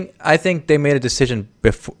 I think they made a decision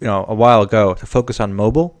before, a while ago to focus on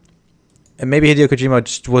mobile, and maybe Hideo Kojima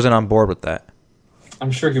just wasn't on board with that.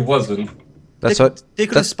 I'm sure he wasn't. That's they, what they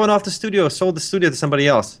could have spun off the studio, sold the studio to somebody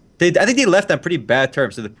else. I think they left on pretty bad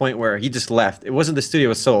terms to the point where he just left. It wasn't the studio; it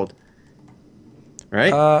was sold.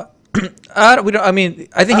 Right? I mean,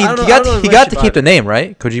 I think I don't know- he I don't know got much to about keep the it. name,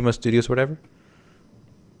 right? Kojima Studios, whatever.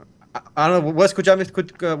 I don't know. Was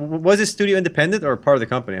Kojima was his studio independent or part of the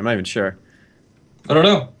company? I'm not even sure. I don't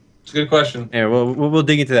know. It's a good question. Yeah, we'll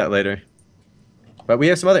dig into that later. But we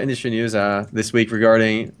have some other industry news this week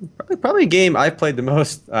regarding probably a game I've played the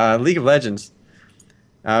most, League of Legends.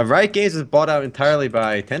 Riot Games was bought out entirely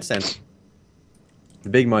by Tencent. The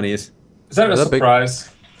big monies. Is that a Is that big? surprise?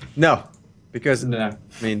 No, because No.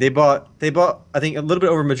 I mean they bought I think a little bit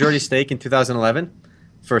over majority stake in 2011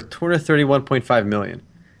 for 231.5 million.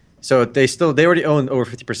 So they already owned over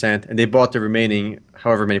 50%, and they bought the remaining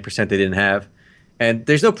however many percent they didn't have. And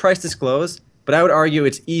there's no price disclosed, but I would argue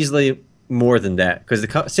it's easily more than that because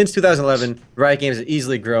since 2011, Riot Games has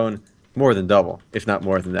easily grown more than double, if not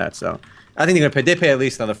more than that. So I think they pay at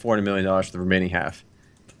least another $400 million for the remaining half.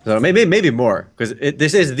 So maybe more because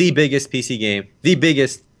this is the biggest PC game, the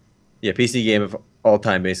biggest PC game of all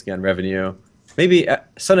time basically on revenue. Maybe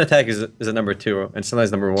Sun Attack is a number 2 and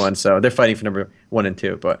Sunlight's number 1, so they're fighting for number 1 and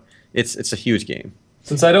 2. But it's a huge game.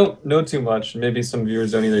 Since I don't know too much, maybe some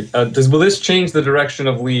viewers don't either. Will this change the direction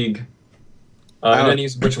of League? In any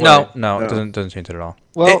which way? No, No. it doesn't change it at all.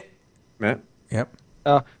 Well, Matt? Yep.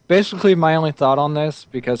 basically, my only thought on this,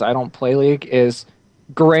 because I don't play League, is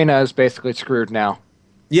Garena is basically screwed now.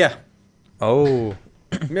 Yeah, Oh,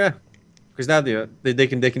 yeah. Because now they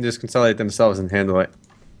can just consolidate themselves and handle it.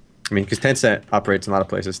 I mean, because Tencent operates in a lot of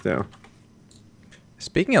places too.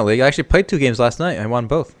 speaking of League, I actually played 2 games last night. I won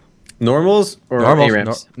both. Normals or Normals,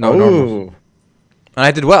 ARAMs? no, normals. And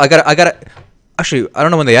I did well. I got it. Actually, I don't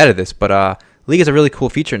know when they added this, but League is a really cool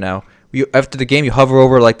feature now. After the game, you hover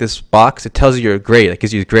over like this box. It tells you your grade. It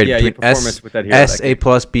gives you a grade Yeah, your between performance S, with that hero, S, that A game.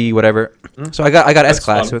 plus, B, whatever. So I got S That's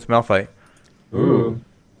class fun. with Malphite. Ooh.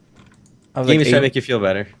 I was Game like is trying to eight- make you feel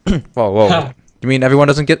better. Whoa. You mean everyone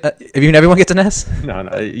doesn't get? You mean everyone gets an S? No,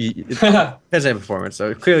 it depends on performance.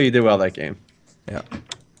 So clearly you did well that game. Yeah.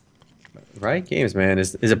 Riot Games, man,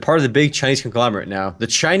 is a part of the big Chinese conglomerate now. The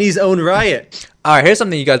Chinese-owned Riot. All right. Here's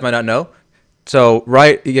something you guys might not know. So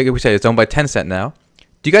Riot, we say it's owned by Tencent now.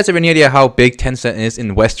 Do you guys have any idea how big Tencent is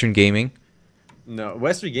in Western gaming? No,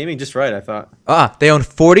 Western Gaming, just right, I thought. They own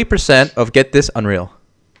 40% of, get this, Unreal.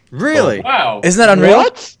 Really? Wow. Isn't that unreal?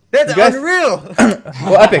 What? That's You guys- unreal.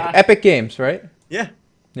 Well, Epic Games, right? Yeah.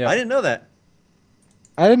 Yeah. I didn't know that.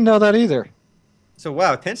 I didn't know that either. So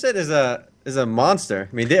wow, Tencent is a monster.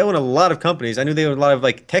 I mean, they own a lot of companies. I knew they own a lot of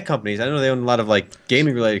like tech companies. I know they own a lot of like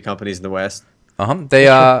gaming related companies in the West. They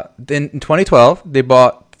in 2012 they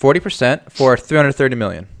bought 40% for 330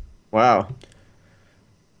 million. Wow.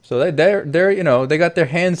 So they're they got their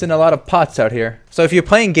hands in a lot of pots out here. So if you're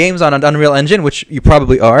playing games on an Unreal Engine, which you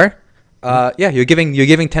probably are, you're giving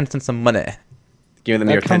Tencent some money. Giving them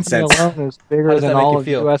That your 10 company cents. alone is How bigger does than that make all you of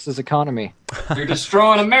feel? U.S.'s economy. You're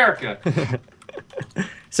destroying America.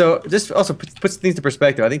 So just also puts things to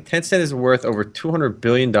perspective. I think Tencent is worth over $200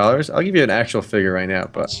 billion. I'll give you an actual figure right now,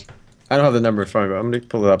 but I don't have the number in front of me. But I'm gonna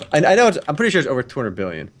pull it up. I know I'm pretty sure it's over 200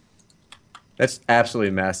 billion. That's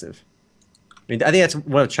absolutely massive. I mean, I think that's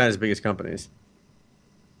one of China's biggest companies.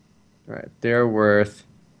 All right, they're worth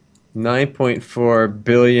 9.4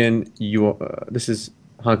 billion this is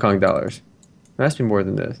Hong Kong dollars. It has to be more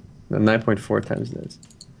than this. No, 9.4 times this.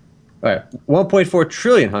 All right, 1.4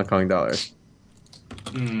 trillion Hong Kong dollars.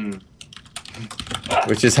 Hmm.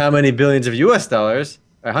 Which is how many billions of US dollars?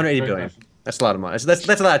 180 Great billion. question. That's a lot of money. That's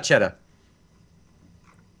a lot of cheddar.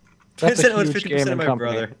 That's a Tencent owns huge 50% gaming of my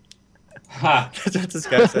company. brother. Ha. That's what this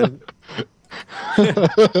guy said.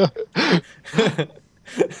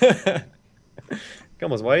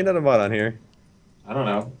 Come on, why are you not a mod on here? I don't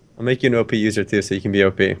know. I'll make you an OP user too, so you can be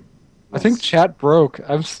OP. I think chat broke.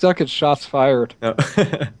 I'm stuck at shots fired. No.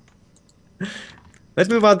 Let's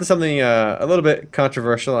move on to something a little bit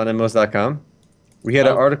controversial on MMOs.com. We had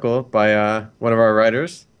an Oh. article by one of our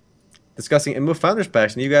writers discussing MMO Founders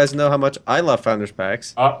Packs, and you guys know how much I love Founders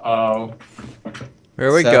Packs. Uh-oh.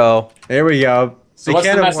 Here we So- go. Here we go. So Big what's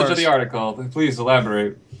can the of message of worms. the article? Please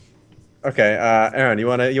elaborate. Okay, Aaron, you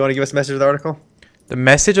wanna give us a message of the article? The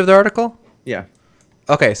message of the article? Yeah.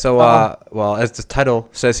 Okay, so well, as the title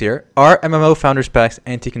says here, are MMO founders packs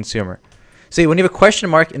anti-consumer? See, when you have a question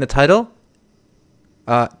mark in the title,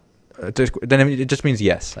 then it just means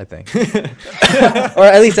yes, I think. Or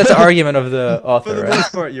at least that's the argument of the For author, the right?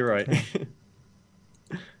 most part, you're right.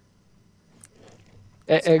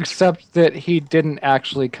 Except that he didn't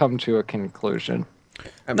actually come to a conclusion.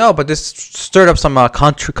 No, but this stirred up some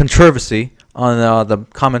controversy on the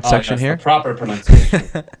comment section That's here. the proper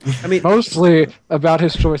pronunciation. I mean, Mostly about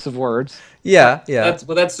his choice of words. Yeah.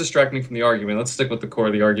 That's distracting from the argument. Let's stick with the core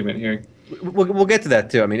of the argument here. we'll get to that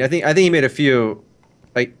too. I mean, I think he made a few,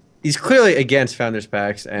 like he's clearly against founders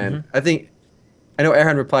packs, and I know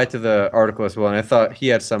Aaron replied to the article as well, and I thought he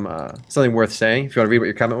had some something worth saying. If you want to read what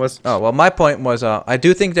your comment was. Oh well, my point was I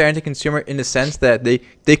do think they're anti-consumer in the sense that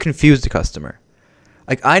they confuse the customer.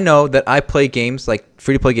 Like I know that I play games like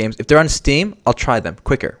free-to-play games. If they're on Steam, I'll try them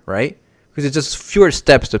quicker, right? Because it's just fewer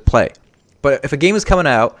steps to play. But if a game is coming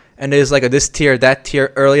out and there's like a this tier, that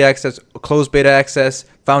tier, early access, closed beta access,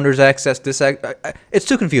 founders access, it's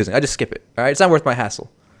too confusing. I just skip it. All right, it's not worth my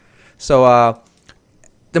hassle. So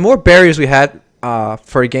the more barriers we had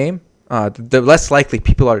for a game, the less likely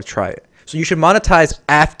people are to try it. So you should monetize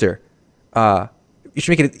after. You should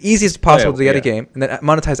make it as easy as possible to get a game, and then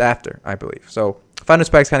monetize after, I believe. So founders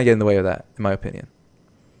packs kind of get in the way of that, in my opinion.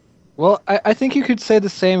 Well, I think you could say the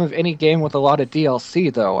same of any game with a lot of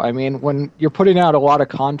DLC, though. I mean, when you're putting out a lot of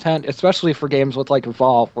content, especially for games with like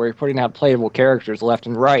Evolve, where you're putting out playable characters left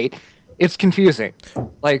and right, it's confusing.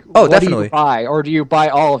 Like, Oh, what definitely. do you buy, or do you buy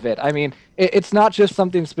all of it? I mean, it's not just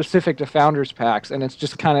something specific to Founders Packs, and it's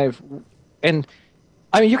just kind of... And,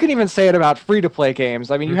 I mean, you can even say it about free-to-play games.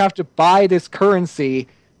 I mean, you have to buy this currency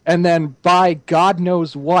and then buy God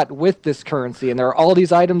knows what with this currency, and there are all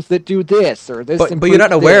these items that do this or this. But you're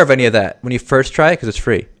not aware of any of that when you first try it because it's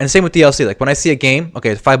free. And same with DLC. Like when I see a game, okay,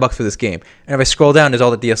 it's $5 for this game, and if I scroll down, there's all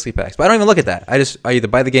the DLC packs. But I don't even look at that. I either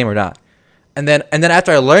buy the game or not. And then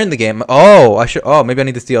after I learn the game, maybe I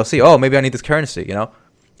need this DLC. Oh, maybe I need this currency. You know,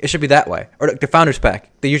 it should be that way. Or like the Founders Pack,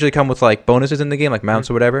 they usually come with like bonuses in the game, like mounts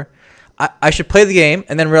or whatever. I should play the game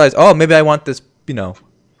and then realize, oh, maybe I want this,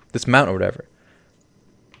 this mount or whatever.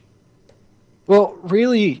 Well,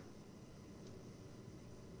 really,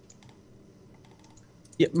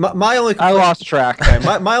 Yeah, my only. I lost track. Okay,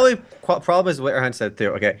 my only problem is what Erhan said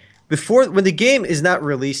too. Okay, when the game is not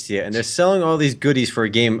released yet, and they're selling all these goodies for a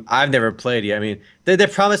game I've never played yet. I mean, they're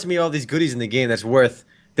promising me all these goodies in the game that's worth.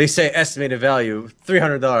 They say estimated value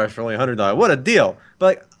 $300 for only $100. What a deal! But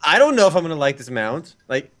like, I don't know if I'm gonna like this mount.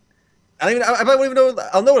 Like, I don't even know.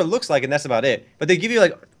 I'll know what it looks like, and that's about it. But they give you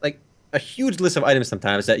like a huge list of items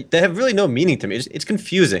sometimes that have really no meaning to me. It's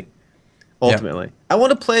confusing. Ultimately, yeah. I want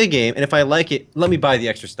to play a game, and if I like it, let me buy the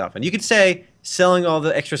extra stuff. And you could say selling all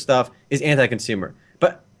the extra stuff is anti-consumer,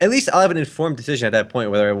 but at least I'll have an informed decision at that point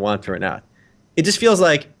whether I want to or not. It just feels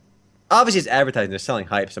like, obviously it's advertising, they're selling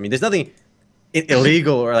hypes. I mean, there's nothing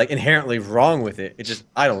illegal or like inherently wrong with it. It's just,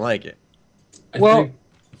 I don't like it. I think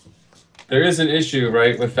there is an issue,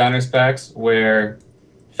 right, with Founders Packs where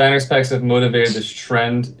Founders Packs have motivated this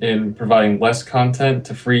trend in providing less content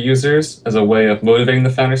to free users as a way of motivating the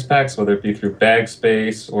Founders Packs, whether it be through bag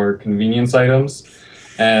space or convenience items.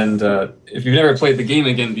 And if you've never played the game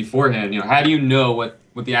again beforehand, how do you know what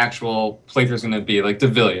the actual playthrough is going to be? Like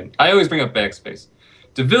Devilian. I always bring up bag space.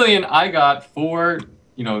 Devilian, I got 4,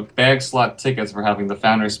 bag slot tickets for having the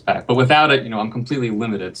Founders Pack, but without it, I'm completely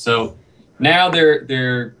limited. So now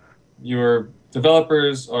your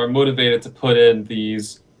developers are motivated to put in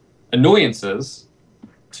these annoyances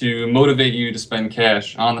to motivate you to spend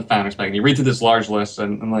cash on the Founders Pack. And you read through this large list,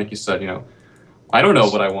 and like you said, I don't know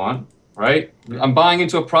what I want, right? I'm buying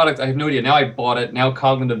into a product. I have no idea. Now I bought it. Now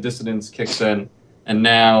cognitive dissonance kicks in, and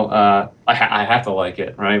now I have to like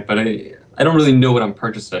it, right? But I don't really know what I'm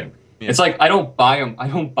purchasing. Yeah. It's like I don't buy them. I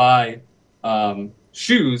don't buy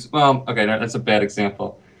shoes. Well, okay, that's a bad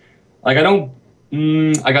example. Like I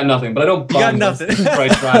got nothing, but I don't buy. You got nothing.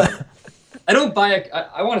 Right, I don't buy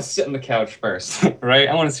I want to sit on the couch first, right?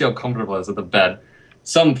 I want to see how comfortable it is at the bed.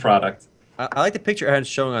 Some product. I like the picture I had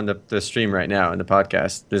showing on the stream right now in the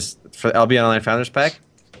podcast. This for Albion Online Founders Pack.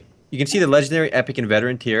 You can see the legendary, epic, and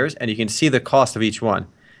veteran tiers, and you can see the cost of each one.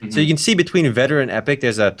 Mm-hmm. So you can see between veteran and epic,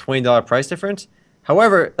 there's a $20 price difference.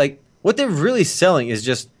 However, like what they're really selling is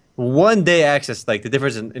just 1 day access, like the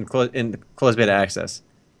difference in closed beta access.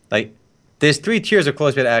 Like there's 3 tiers of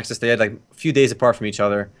closed beta access. They had like a few days apart from each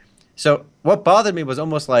other. So what bothered me was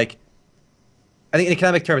almost like, I think in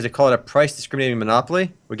economic terms they call it a price discriminating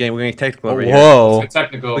monopoly. We're getting technical over here. Whoa. It's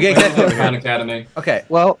technical. We're getting technical. Khan Academy. Okay.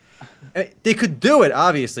 Well, I mean, they could do it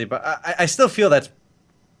obviously, but I still feel that's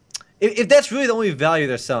if that's really the only value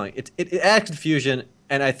they're selling, it adds confusion,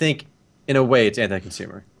 and I think in a way it's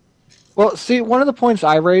anti-consumer. Well, see, one of the points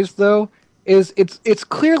I raised though is it's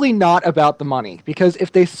clearly not about the money, because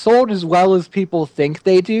if they sold as well as people think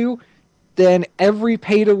they do, then every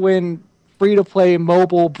pay-to-win, free-to-play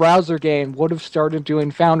mobile browser game would have started doing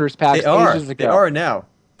Founders Packs ages ago. They are now.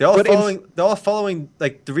 They're all But following. They're all following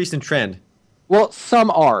like the recent trend. Well, some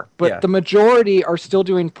are, but Yeah. the majority are still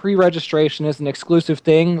doing pre-registration as an exclusive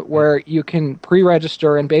thing where you can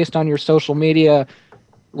pre-register, and based on your social media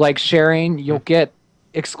like sharing, you'll get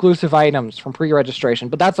exclusive items from pre-registration.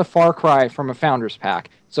 But that's a far cry from a Founders Pack.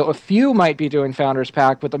 So a few might be doing Founders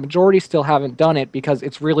Pack, but the majority still haven't done it because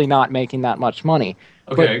it's really not making that much money.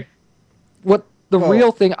 Okay. What the Well-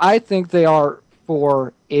 real thing I think they are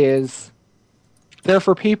for is they're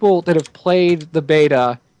for people that have played the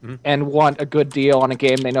beta and want a good deal on a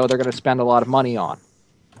game they know they're going to spend a lot of money on.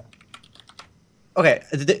 Okay,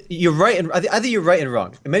 you're right, and I think you're right and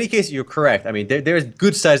wrong. In many cases, you're correct. I mean, there's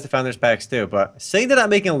good size to Founders Packs too, but saying they're not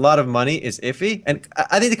making a lot of money is iffy. And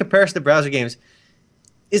I think the comparison to browser games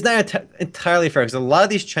is not entirely fair, because a lot of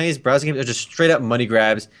these Chinese browser games are just straight up money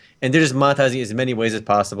grabs, and they're just monetizing as many ways as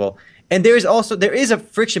possible. And there is a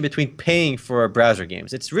friction between paying for browser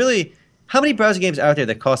games. It's really, how many browser games out there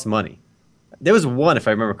that cost money? There was one, if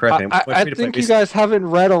I remember correctly. I think you guys haven't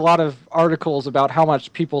read a lot of articles about how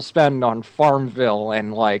much people spend on Farmville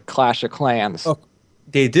and like Clash of Clans. Oh,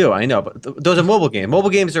 they do, I know, but those are mobile games.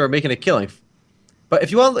 Mobile games are making a killing. But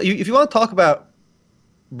if you want to talk about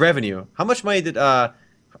revenue, how much money did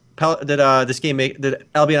this game make? Did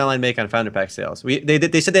Albion Online make on Founder Pack sales?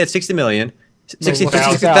 They said they had 60 million,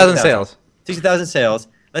 60,000 sales. 60,000 sales.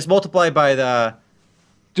 Let's multiply by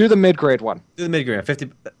Do the mid-grade one. do the mid grade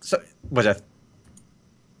 50. So what's that?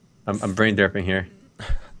 I'm brain derping here.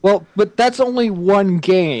 Well, but that's only one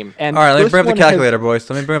game. And All right, let me this bring up the one has- calculator, boys.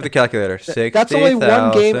 Let me bring up the calculator. That's only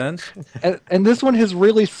one game. 60,000. and this one has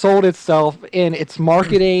really sold itself in its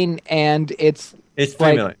marketing and its It's 3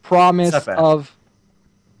 like million. promise It's not bad.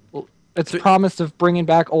 of bringing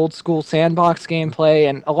back old school sandbox gameplay,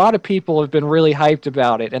 and a lot of people have been really hyped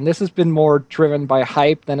about it. And this has been more driven by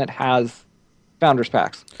hype than it has Founders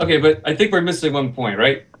Packs. Okay, but I think we're missing one point,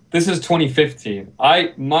 right? This is 2015.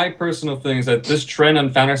 My personal thing is that this trend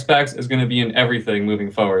on Founders Packs is going to be in everything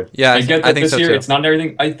moving forward. Yeah, I get I that think this so year too. it's not in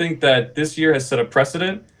everything. I think that this year has set a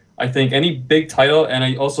precedent. I think any big title, and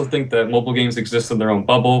I also think that mobile games exist in their own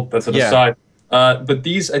bubble. That's an Yeah. aside. But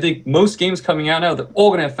these, I think most games coming out now, they're all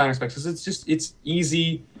going to have Founders Packs because it's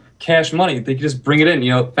easy cash money. They can just bring it in.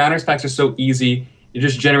 You know, Founders Packs are so easy. You're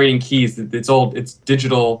just generating keys. It's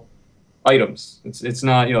digital items. It's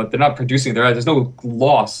not, you know, they're not producing their. There's no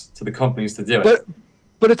loss to the companies to do it.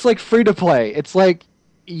 But it's like free to play. It's like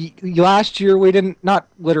last year we didn't, not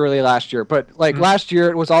literally last year, but like last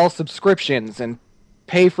year it was all subscriptions and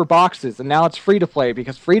pay for boxes, and now it's free to play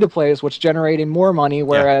because free to play is what's generating more money,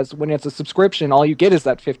 whereas when it's a subscription all you get is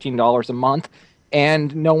that $15 a month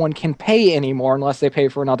and no one can pay anymore unless they pay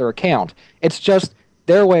for another account. It's just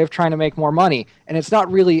their way of trying to make more money, and it's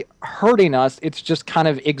not really hurting us. It's just kind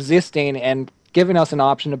of existing and giving us an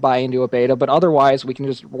option to buy into a beta, but otherwise we can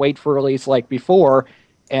just wait for release like before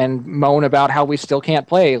and moan about how we still can't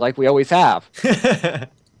play like we always have.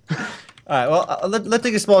 All right, well, let's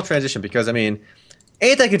take a small transition, because, I mean,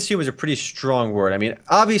 anti-consumer is a pretty strong word. I mean,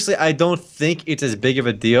 obviously, I don't think it's as big of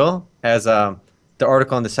a deal as the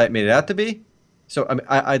article on the site made it out to be. So, I mean,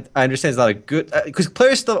 I understand there's a lot of good... Because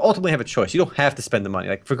players still ultimately have a choice. You don't have to spend the money.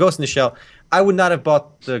 Like, for Ghost in the Shell, I would not have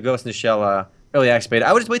bought the Ghost in the Shell early access beta.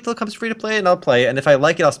 I would just wait till it comes free to play, and I'll play it. And if I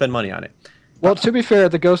like it, I'll spend money on it. Well, to be fair,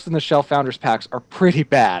 the Ghost in the Shell Founders Packs are pretty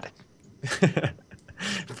bad.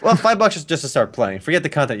 Well, $5 is just to start playing. Forget the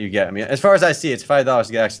content you get. I mean, as far as I see, it's $5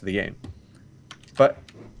 to get access to the game. But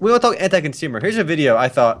we want to talk anti-consumer. Here's a video I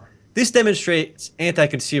thought this demonstrates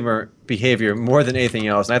anti-consumer behavior more than anything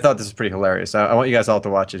else, and I thought this was pretty hilarious. I want you guys all to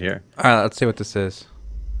watch it here. All right, let's see what this is.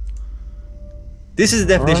 This is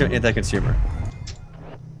the definition of anti-consumer.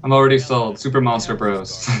 I'm already sold. Super Monster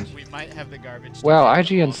Bros. We might have the garbage. Wow,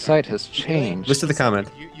 IGN's site has changed. Listen to the comment.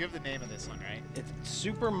 You have the name of this one, right? It's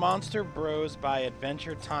Super Monster Bros by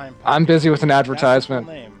Adventure Time. I'm busy with an That's the full advertisement.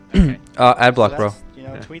 name. Okay. Ad So block, bro. that's, you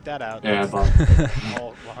know, tweet that out. Yeah, That's Bob. all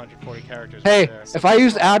 140 characters. Hey, right there. if I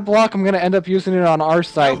use ad block, I'm going to end up using it on our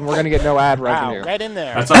site, and we're going to get no ad Wow, revenue. right in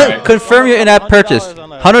there. That's all right. Confirm your in-app purchase.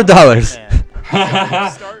 $100.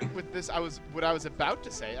 $100. Start with this. What I was about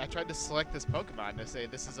to say. I tried to select this Pokemon to say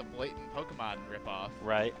this is a blatant Pokemon ripoff.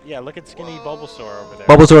 Right. Yeah, look at Skinny Bulbasaur over there.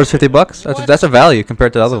 Bulbasaur is $50. What? That's a value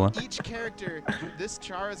compared to the other So one. Each character, this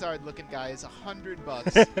Charizard looking guy is $100.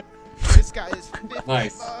 This guy is $50.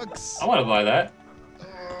 Nice. I want to buy that.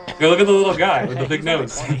 Go look at the little guy with the big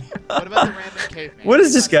nose. What about the random caveman? What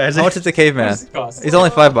is this guy? How much is the caveman? Cost? He's only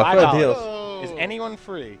 $5. What a $5. deal. Oh. Is anyone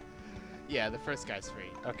free? Yeah, the first guy's free.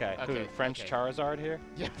 Okay. Who? Okay, French okay. Charizard here?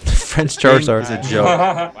 Yeah. French Game Charizard. is a joke.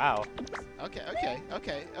 Wow.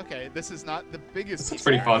 Okay. This is not the biggest. This is piece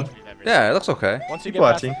pretty of fun. garbage we've ever Yeah, it looks okay. Once you Keep get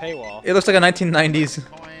watching. past the paywall. It looks like a 1990s. seen.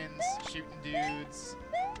 Coins, shooting dudes.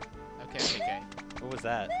 Okay. What was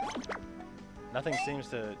that? Nothing seems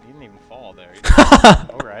to. You didn't even fall there.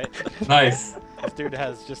 All right. Nice. This dude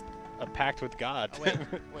has just a pact with God. Oh,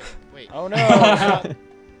 wait. Oh no.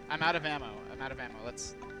 I'm out of ammo.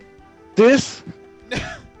 Let's. This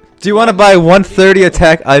Do you want to buy 130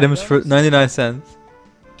 attack items for 99 cents?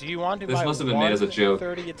 Do you want to This buy must have been made as a joke.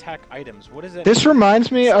 30 attack items? What is it? this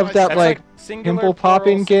reminds me of that That's like singular, pimple plural,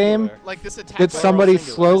 popping game singular. Like this attack. that button- somebody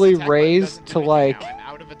singular. slowly this attack button raised doesn't do to anything like now.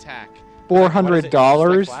 I'm out of attack.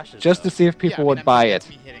 $400 flashes, just to though. see if people would buy it.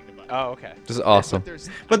 Oh, okay. This is awesome.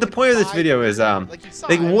 But the point of this video is, like you saw,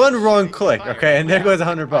 like I was one wrong shooting click, fire. okay, and there goes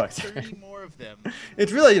Like, $100. 30 more of them.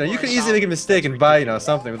 It's really, you could easily make a mistake and buy,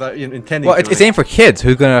 something without intending Well, to. it's aimed for kids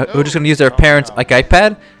who are just gonna use their parents' like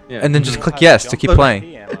iPad Yeah. and then just You click have yes to jump keep HP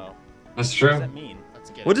playing. ammo. That's What does true. that mean? Let's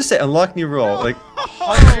get We'll just say unlock new role. Like,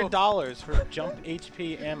 $100 for jump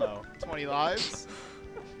HP ammo. 20 lives.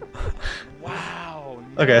 Wow.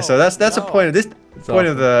 okay, so that's the no. point of this. It's Point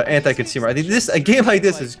of awesome. the anti-consumer. I think a game like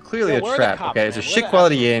this is clearly Yeah, a where are the trap. cops, Okay, it's a man? Where shit the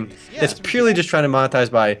quality actual game police? that's purely just trying to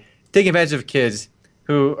monetize by taking advantage of kids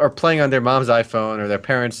who are playing on their mom's iPhone or their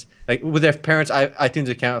parents, like with their parents' iTunes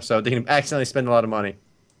account, so they can accidentally spend a lot of money.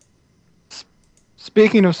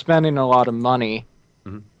 Speaking of spending a lot of money,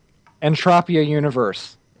 Mhm. Entropia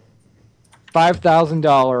Universe,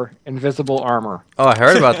 $5,000 invisible armor. Oh, I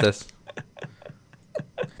heard about this.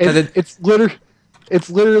 And then- It's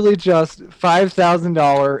literally just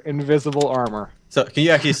 $5,000 invisible armor. So can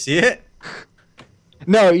you actually see it?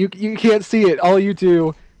 No, you can't see it. All you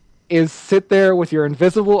do is sit there with your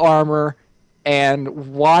invisible armor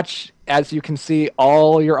and watch as you can see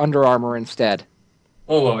all your Under Armour instead.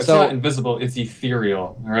 Oh, it's So- not invisible. It's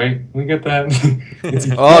ethereal. All right, we get that. It's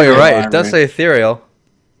Oh, you're ethereal right. It does armor. say ethereal.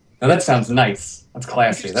 Now that sounds nice. That's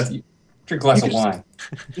classy. That's drink a glass you of just- wine.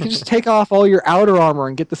 You can just take off all your outer armor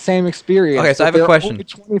and get the same experience. Okay, so I have but a there are question. only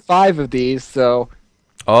 25 of these, so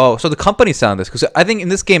Oh, so the company sound this because I think in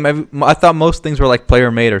this game I thought most things were like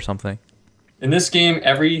player made or something. In this game,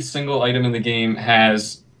 every single item in the game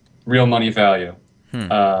has real money value.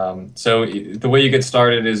 So the way you get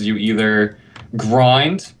started is you either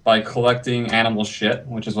grind by collecting animal shit,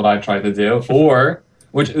 which is what I tried to do, or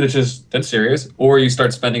which is dead serious, or you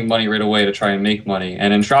start spending money right away to try and make money.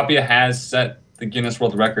 And Entropia has set the Guinness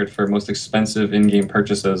World Record for most expensive in-game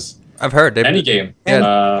purchases. I've heard they Any game.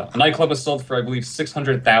 Yeah. A nightclub was sold for, I believe,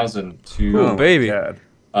 600,000 to Ooh, baby. God.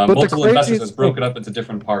 But the multiple investors craziest that broke it up into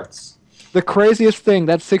different parts. the craziest thing,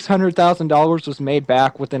 that $600,000 was made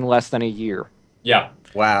back within less than a year. Yeah.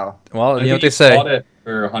 Wow. Well, I you know what think they say. bought it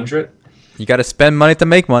for 100. You got to spend money to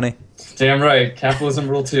make money. Damn right. Capitalism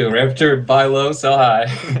rule 2. After buy low, sell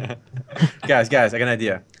high. guys, I got an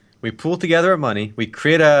idea. We pool together our money. We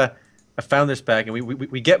create a founders pack, and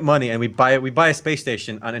we get money, and we buy a space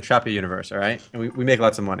station on Entropia Universe. All right, and we make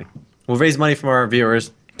lots of money. We'll raise money from our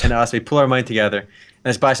viewers and us. We pool our money together, and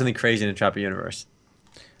let's buy something crazy in Entropia Universe.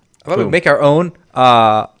 How about we Boom. make our own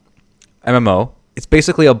MMO? It's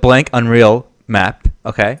basically a blank Unreal map,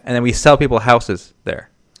 okay? And then we sell people houses there.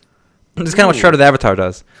 This is kind of what Shrouded Avatar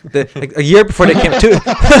does. Like, a year before they came to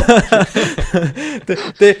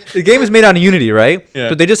the game is made on Unity, right? Yeah.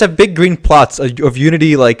 But they just have big green plots of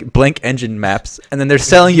Unity like blank engine maps, and then they're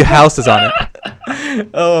selling you houses on it.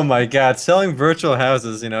 Oh my God, selling virtual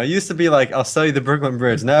houses. It used to be like, I'll sell you the Brooklyn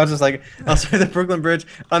Bridge. Now it's just like, I'll sell you the Brooklyn Bridge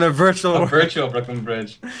on a virtual A world. virtual Brooklyn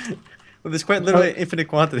Bridge. Well, there's quite literally infinite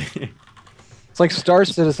quantity. It's like Star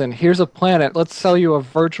Citizen. Here's a planet. Let's sell you a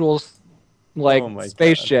virtual, Oh my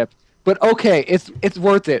spaceship. But okay, it's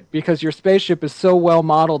worth it because your spaceship is so well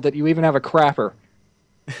modeled that you even have a crapper.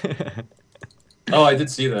 Oh, I did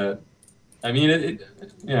see that. I mean,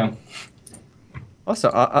 yeah. Also,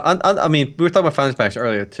 I mean, we were talking about founders packs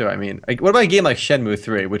earlier too. I mean, like, what about a game like Shenmue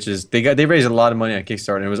 3, which is they raised a lot of money on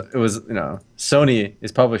Kickstarter. And it was Sony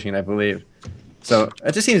is publishing, I believe. So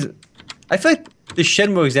it just seems, I feel like the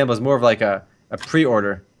Shenmue example is more of like a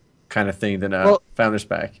pre-order kind of thing than a founders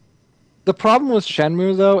pack. The problem with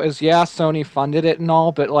Shenmue though is Sony funded it and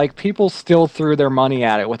all, but like people still threw their money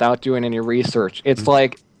at it without doing any research. It's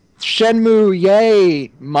like Shenmue,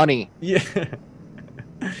 yay, money. Yeah.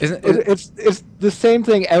 It's the same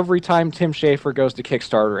thing every time Tim Schafer goes to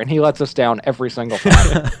Kickstarter, and he lets us down every single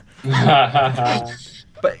time.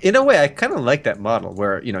 But in a way, I kind of like that model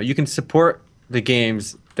where you can support the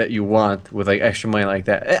games that you want with like extra money like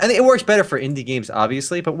that. I think it works better for indie games,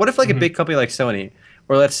 obviously. But what if like a big company like Sony,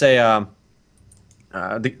 or let's say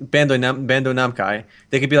the Bandai Namco,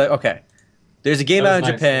 they could be like, okay, there's a game That out was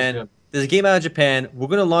in nice, Japan. that was good. There's a game out in Japan. We're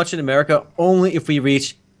gonna launch in America only if we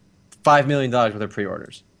reach $5 million worth of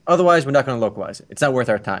pre-orders. Otherwise, we're not gonna localize it. It's not worth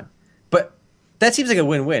our time. But that seems like a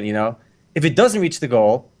win-win, you know. If it doesn't reach the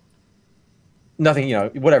goal, nothing, you know,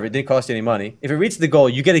 whatever. It didn't cost you any money. If it reaches the goal,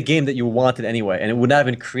 you get a game that you wanted anyway, and it would not have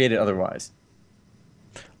been created otherwise.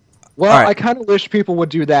 Well, All right. I kind of wish people would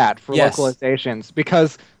do that for Yes. localizations,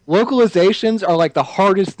 because localizations are like the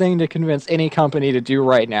hardest thing to convince any company to do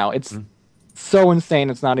right now. It's so insane,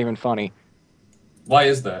 it's not even funny. Why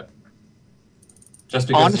is that? Just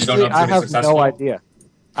because you Honestly, don't know if I it's have successful? no idea.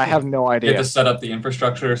 I have no You idea. have to set up the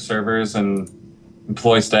infrastructure, servers, and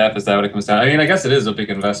employ staff. Is that what it comes down? I mean, I guess it is a big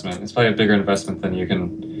investment. It's probably a bigger investment than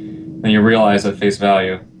you realize at face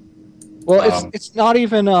value. Well, Um, it's not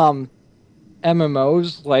even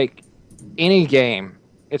MMOs. Like any game,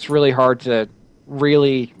 it's really hard to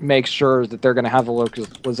really make sure that they're going to have a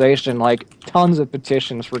localization. Like tons of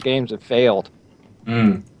petitions for games have failed.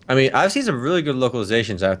 Mm. I mean, I've seen some really good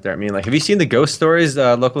localizations out there. I mean, like, have you seen the Ghost Stories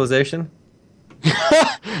localization?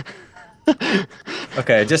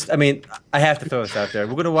 Okay, I mean, I have to throw this out there.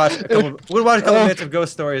 We're gonna watch a couple minutes of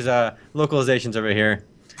Ghost Stories localizations over here.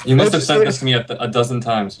 You must have sent this to me a dozen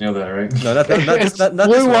times. You know that, right? No, not It's this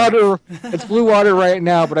blue one. water. It's blue water right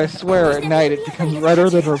now, but I swear at night it becomes redder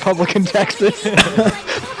than Republican Texas.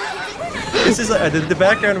 This is the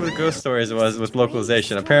background with Ghost Stories was with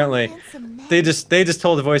localization. Apparently, they just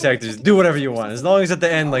told the voice actors, do whatever you want, as long as at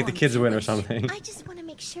the end, like, the kids win or something. I just want to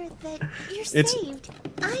make sure that you're It's- saved.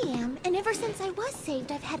 I am, and ever since I was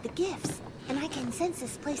saved, I've had the gifts. And I can sense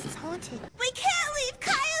this place is haunted. We can't leave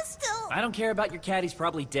Kaya still! I don't care about your cat, he's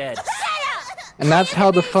probably dead. And that's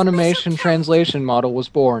how the Funimation translation model was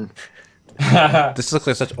born. This looks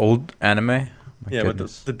like such old anime. My Yeah, but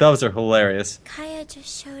goodness. the dubs are hilarious. Kaya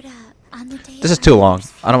just showed up on the day. This is too long.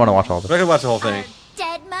 I don't want to watch all We're this. gonna watch the whole thing.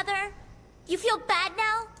 Dead mother? You feel bad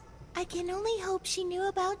now? I can only hope she knew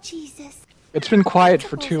about Jesus. It's been quiet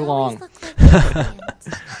for too long.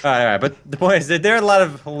 All right, but the point is that there are a lot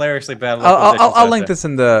of hilariously bad localizations I'll out link there. this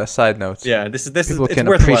in the side notes. Yeah, this is People it's can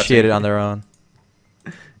worth appreciate watching. it on their own.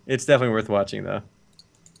 It's definitely worth watching though.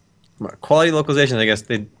 Quality localizations, I guess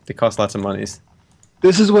they cost lots of monies.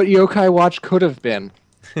 This is what Yokai Watch could have been.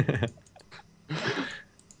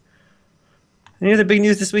 Any other big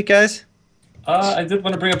news this week, guys? I did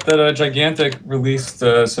want to bring up that Gigantic released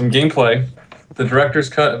some gameplay, the director's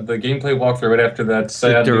cut of the gameplay walkthrough right after that. The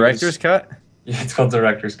Sad director's news. cut? Yeah, it's called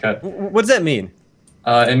director's cut. What does that mean?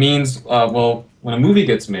 It means, well, when a movie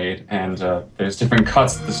gets made and there's different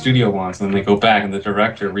cuts that the studio wants, and then they go back and the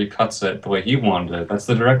director recuts it the way he wanted it. That's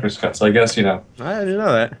the director's cut. So I guess, you know. I didn't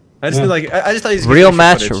know that. I just Yeah. feel like I just thought he's Real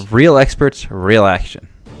match, real experts, real action.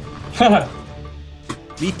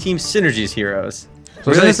 B Team Synergy's heroes.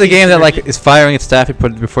 So isn't this the game that like is firing its staff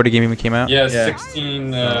before the game even came out? Yeah, Yeah.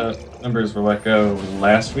 16 members were let go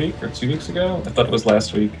last week or 2 weeks ago. I thought it was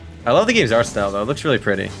last week. I love the game's art style though. It looks really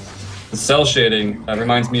pretty. The cell shading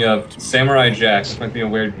reminds me of Samurai Jack. This might be a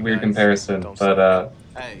weird comparison, but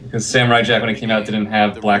because Samurai Jack when it came out didn't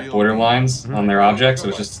have black border lines on their objects, it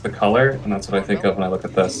was just the color, and that's what I think of when I look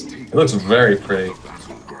at this. It looks very pretty.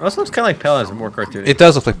 It also looks kind of like Paladins, but more cartoony. It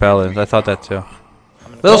does look like Paladins. I thought that too. A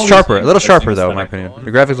All little these sharper, a games little that sharper seem though, in my aesthetic. opinion.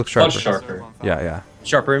 The graphics look sharper. Much sharper. Yeah.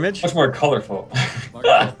 Sharper image? Much more colorful.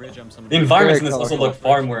 The environments in this also look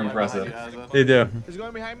far more impressive. They do. Is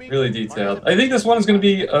going behind me? Really detailed. I think this one is going to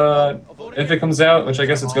be, if it comes out, which I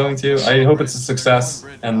guess it's going to, I hope it's a success,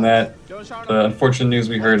 and that the unfortunate news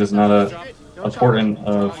we heard is not a portent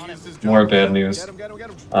of more bad news.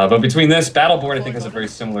 But between this, Battleborn I think has a very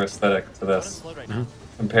similar aesthetic to this,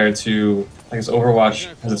 compared to, I guess Overwatch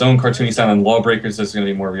has its own cartoony style, and Lawbreakers is going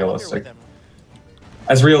to be more realistic.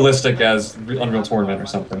 As realistic as Unreal Tournament or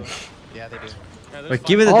something. Yeah, they do. But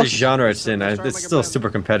given that the Also- genre it's in, it's still super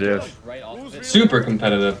competitive. Super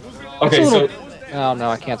competitive. It's Okay, a so little- Oh no,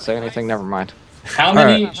 I can't say anything. Never mind. how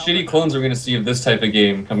many shitty clones are we going to see of this type of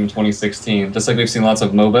game coming 2016? Just like we've seen lots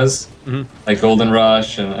of MOBAs, like Golden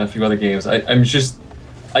Rush and a few other games. I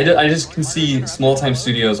just can see small-time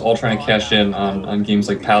studios all trying to cash in on games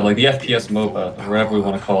like PAL, like the FPS MOBA, or whatever we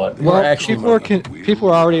want to call it. More Well, action people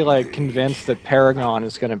are already like convinced that Paragon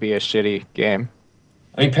is going to be a shitty game.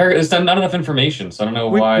 I mean, there's not enough information, so I don't know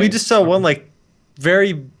why. We just saw one like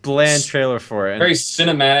very bland trailer for it. and- very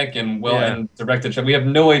cinematic and well Yeah. and directed. We have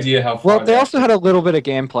no idea how far. Well, they also had a little bit of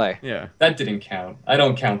gameplay. Yeah. That didn't count. I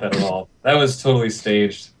don't count that at all. That was totally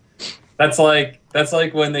staged. That's like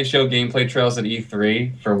when they show gameplay trails at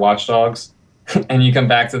E3 for Watch Dogs, and you come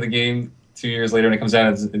back to the game 2 years later when it comes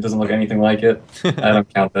out, it doesn't look anything like it. I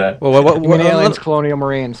don't count that. Well, You mean Aliens, Colonial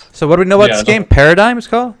Marines. so what do we know about Yeah, this no. game? Paradigm it's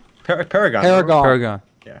called? Paragon. Paragon. Paragon.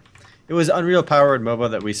 Yeah. It was Unreal powered MOBA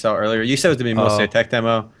that we saw earlier. You said it was going to be mostly Oh. a tech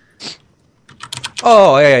demo.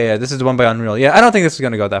 Oh, yeah. This is the one by Unreal. Yeah, I don't think this is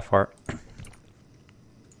going to go that far. I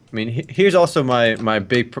mean, here's also my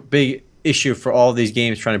big issue for all these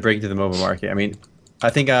games trying to break into the mobile market. I mean, I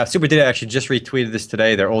think Super Data actually just retweeted this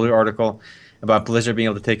today, their older article about Blizzard being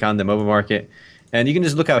able to take on the mobile market. And you can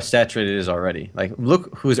just look how saturated it is already. Like,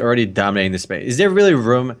 look who's already dominating the space. Is there really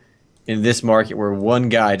room in this market where one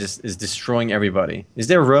guy just is destroying everybody? Is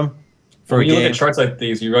there room for When a you look game? at charts like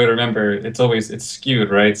these, you got to remember it's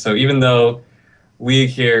skewed, right? So even though League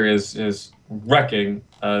here is wrecking,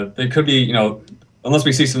 there could be, unless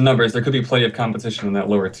we see some numbers, there could be plenty of competition in that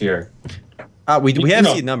lower tier. We have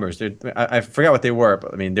No. seen numbers. I forgot what they were,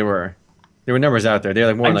 but I mean, there were numbers out there. They're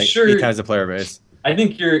like more I'm than sure- 8 times the player base. I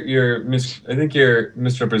think you're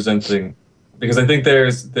misrepresenting, because I think there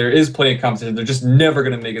is plenty of competition. They're just never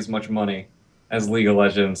going to make as much money as League of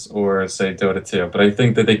Legends or say Dota 2. But I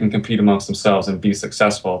think that they can compete amongst themselves and be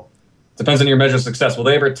successful. Depends on your measure of success. Will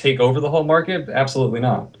they ever take over the whole market? Absolutely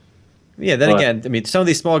not. Yeah, then But- again, I mean, some of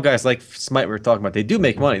these small guys like Smite we were talking about, they do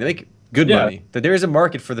make money. They make good Yeah. money. But there is a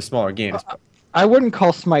market for the smaller games. I wouldn't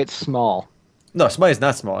call Smite small. No, Smite is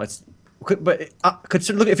not small.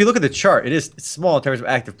 If you look at the chart, it's small in terms of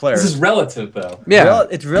active players. This is relative, though. Yeah.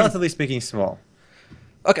 It's relatively speaking small.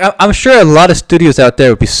 Okay, I'm sure a lot of studios out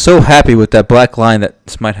there would be so happy with that black line that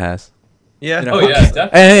Smite has. Yeah. You know, Oh who yeah, ca-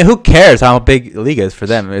 definitely. And who cares how big League is for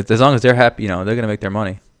them? As long as they're happy, they're going to make their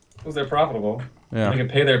money. Because they're profitable. Yeah. They can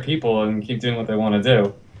pay their people and keep doing what they want to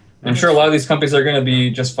do. I'm sure a lot of these companies are going to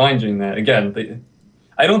be just fine doing that. Again,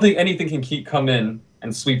 I don't think anything can come in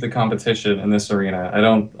and sweep the competition in this arena. I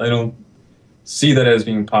don't see that as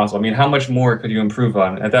being possible. I mean, how much more could you improve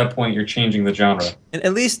on? At that point, you're changing the genre. And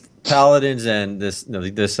at least Paladins and this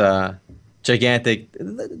gigantic, it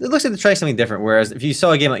looks like they're trying something different. Whereas if you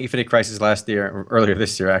saw a game like Infinite Crisis last year, or earlier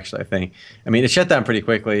this year actually, I think, I mean, it shut down pretty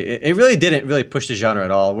quickly. It really didn't really push the genre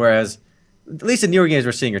at all. Whereas at least the newer games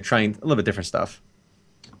we're seeing are trying a little bit different stuff.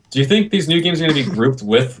 Do you think these new games are going to be grouped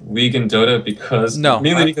with League and Dota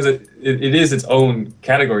mainly because it is its own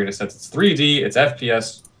category in a sense. It's 3D, it's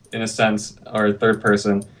FPS in a sense, or third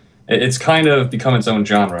person. It's kind of become its own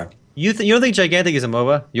genre. You don't think Gigantic is a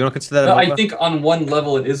MOBA? You don't consider that a No, MOBA? I think on one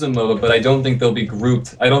level it is a MOBA, but I don't think they'll be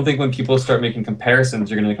grouped. I don't think when people start making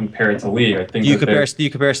comparisons, you're going to compare it to League. I think Do you that they're-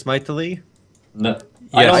 compare Smite to League? No,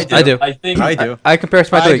 Yes, I do. I think I do. I compare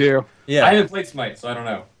Smite to I League. do. Yeah. I haven't played Smite, so I don't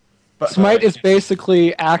know. But- Smite is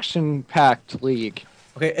basically action-packed League.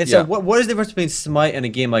 Okay, and so Yeah. what is the difference between Smite and a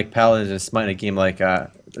game like Paladins and Smite and a game like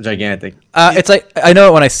Gigantic? It's like, I know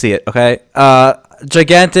it when I see it, okay?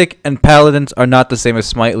 Gigantic and Paladins are not the same as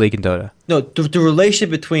Smite, League, and Dota. No, the relation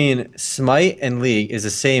between Smite and League is the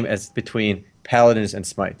same as between Paladins and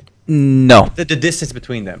Smite. No. The distance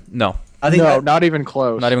between them. No. I think No, that- not even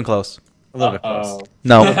close. Not even close. a little bit close.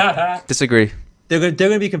 No. Disagree. They're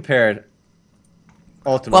gonna be compared.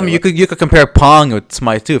 Ultimately, Well, I mean, you could compare Pong with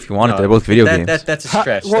Smite too if you wanted. No, They're both video that- games. that's a Ha-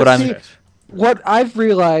 stretch. well, But I'm- see, what I've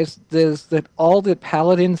realized is that all that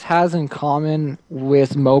Paladins has in common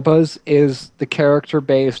with MOBAs is the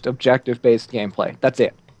character-based, objective-based gameplay. That's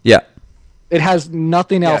it. Yeah. It has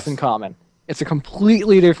nothing else Yes. in common. It's a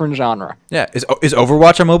completely different genre. Yeah. Is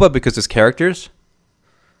Overwatch a MOBA because it's characters?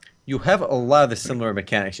 You have a lot of the similar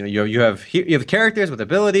mechanics. You have characters with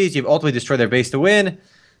abilities. You ultimately destroy their base to win.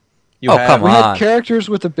 You Oh, have, come We on. had characters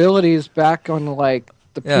with abilities back on like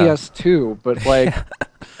the Yeah. PS2, but like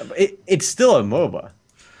It's still a MOBA.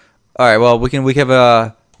 All right. Well, we'll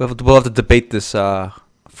have to debate this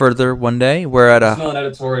further one day. We're at It's not an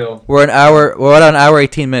editorial. we're at an hour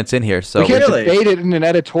 18 minutes in here. So we can't Really? debate it in an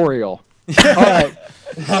editorial. All right.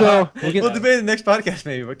 So We'll debate in the next podcast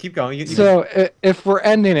maybe, but keep going. so if we're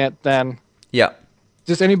ending it, then yeah.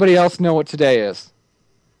 does anybody else know what today is?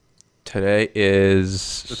 Today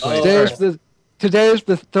is Today is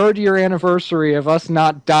the 3rd-year anniversary of us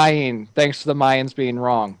not dying thanks to the Mayans being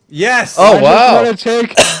wrong. Yes. Oh, I wow. just want to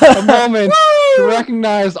take a moment to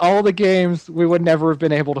recognize all the games we would never have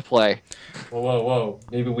been able to play. Whoa.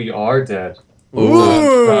 Maybe we are dead.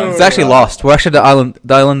 Ooh. It's actually lost. We're actually the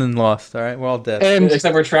island and lost. All right, we're all dead. And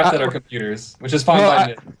Except we're trapped at our computers, which is fine well, by I-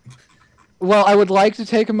 me. well, I would like to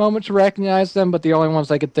take a moment to recognize them, but the only ones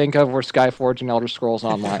I could think of were Skyforge and Elder Scrolls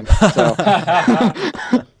Online. So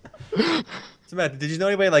So Matt, did you know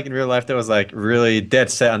anybody like in real life that was like really dead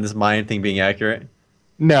set on this Mayan thing being accurate?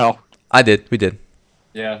 no. I did. We did.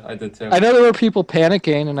 Yeah, I did too. I know there were people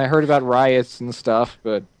panicking, and I heard about riots and stuff,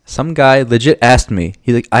 but Some guy legit asked me.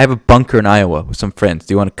 He's like, "I have a bunker in Iowa with some friends.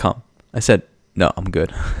 Do you want to come?" I said, no, I'm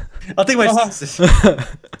good. I'll take my chances.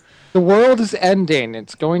 The world is ending.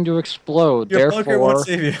 It's going to explode. Your poker won't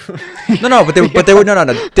Therefore, save you. No, but they were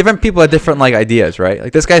no. Different people had different like ideas, right?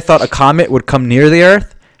 Like this guy thought a comet would come near the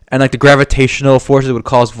Earth, and like the gravitational forces would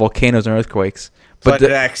cause volcanoes and earthquakes. But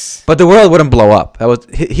Planet X. but the world wouldn't blow up. That was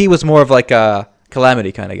he was more of like a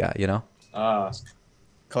calamity kind of guy, you know.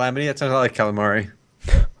 Calamity. That sounds like calamari.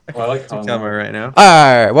 Well, I like Calamari right now.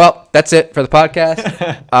 All right, well, that's it for the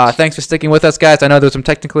podcast. Thanks for sticking with us, guys. I know there's some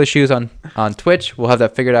technical issues on Twitch. We'll have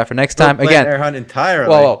that figured out for next time. Again, Air Hunt entirely.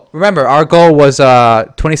 well, remember our goal was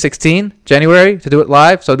 2016 January to do it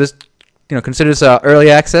live. So this, consider this early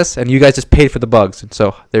access, and you guys just paid for the bugs. And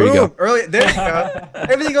so there you go. Boom, early. There you go.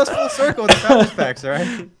 Everything goes full circle with the Founders Packs. All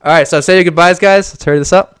right. All right, so say your goodbyes, guys. Let's hurry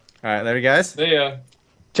this up. All right, later, guys. Yeah.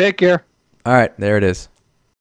 take care. All right, there it is.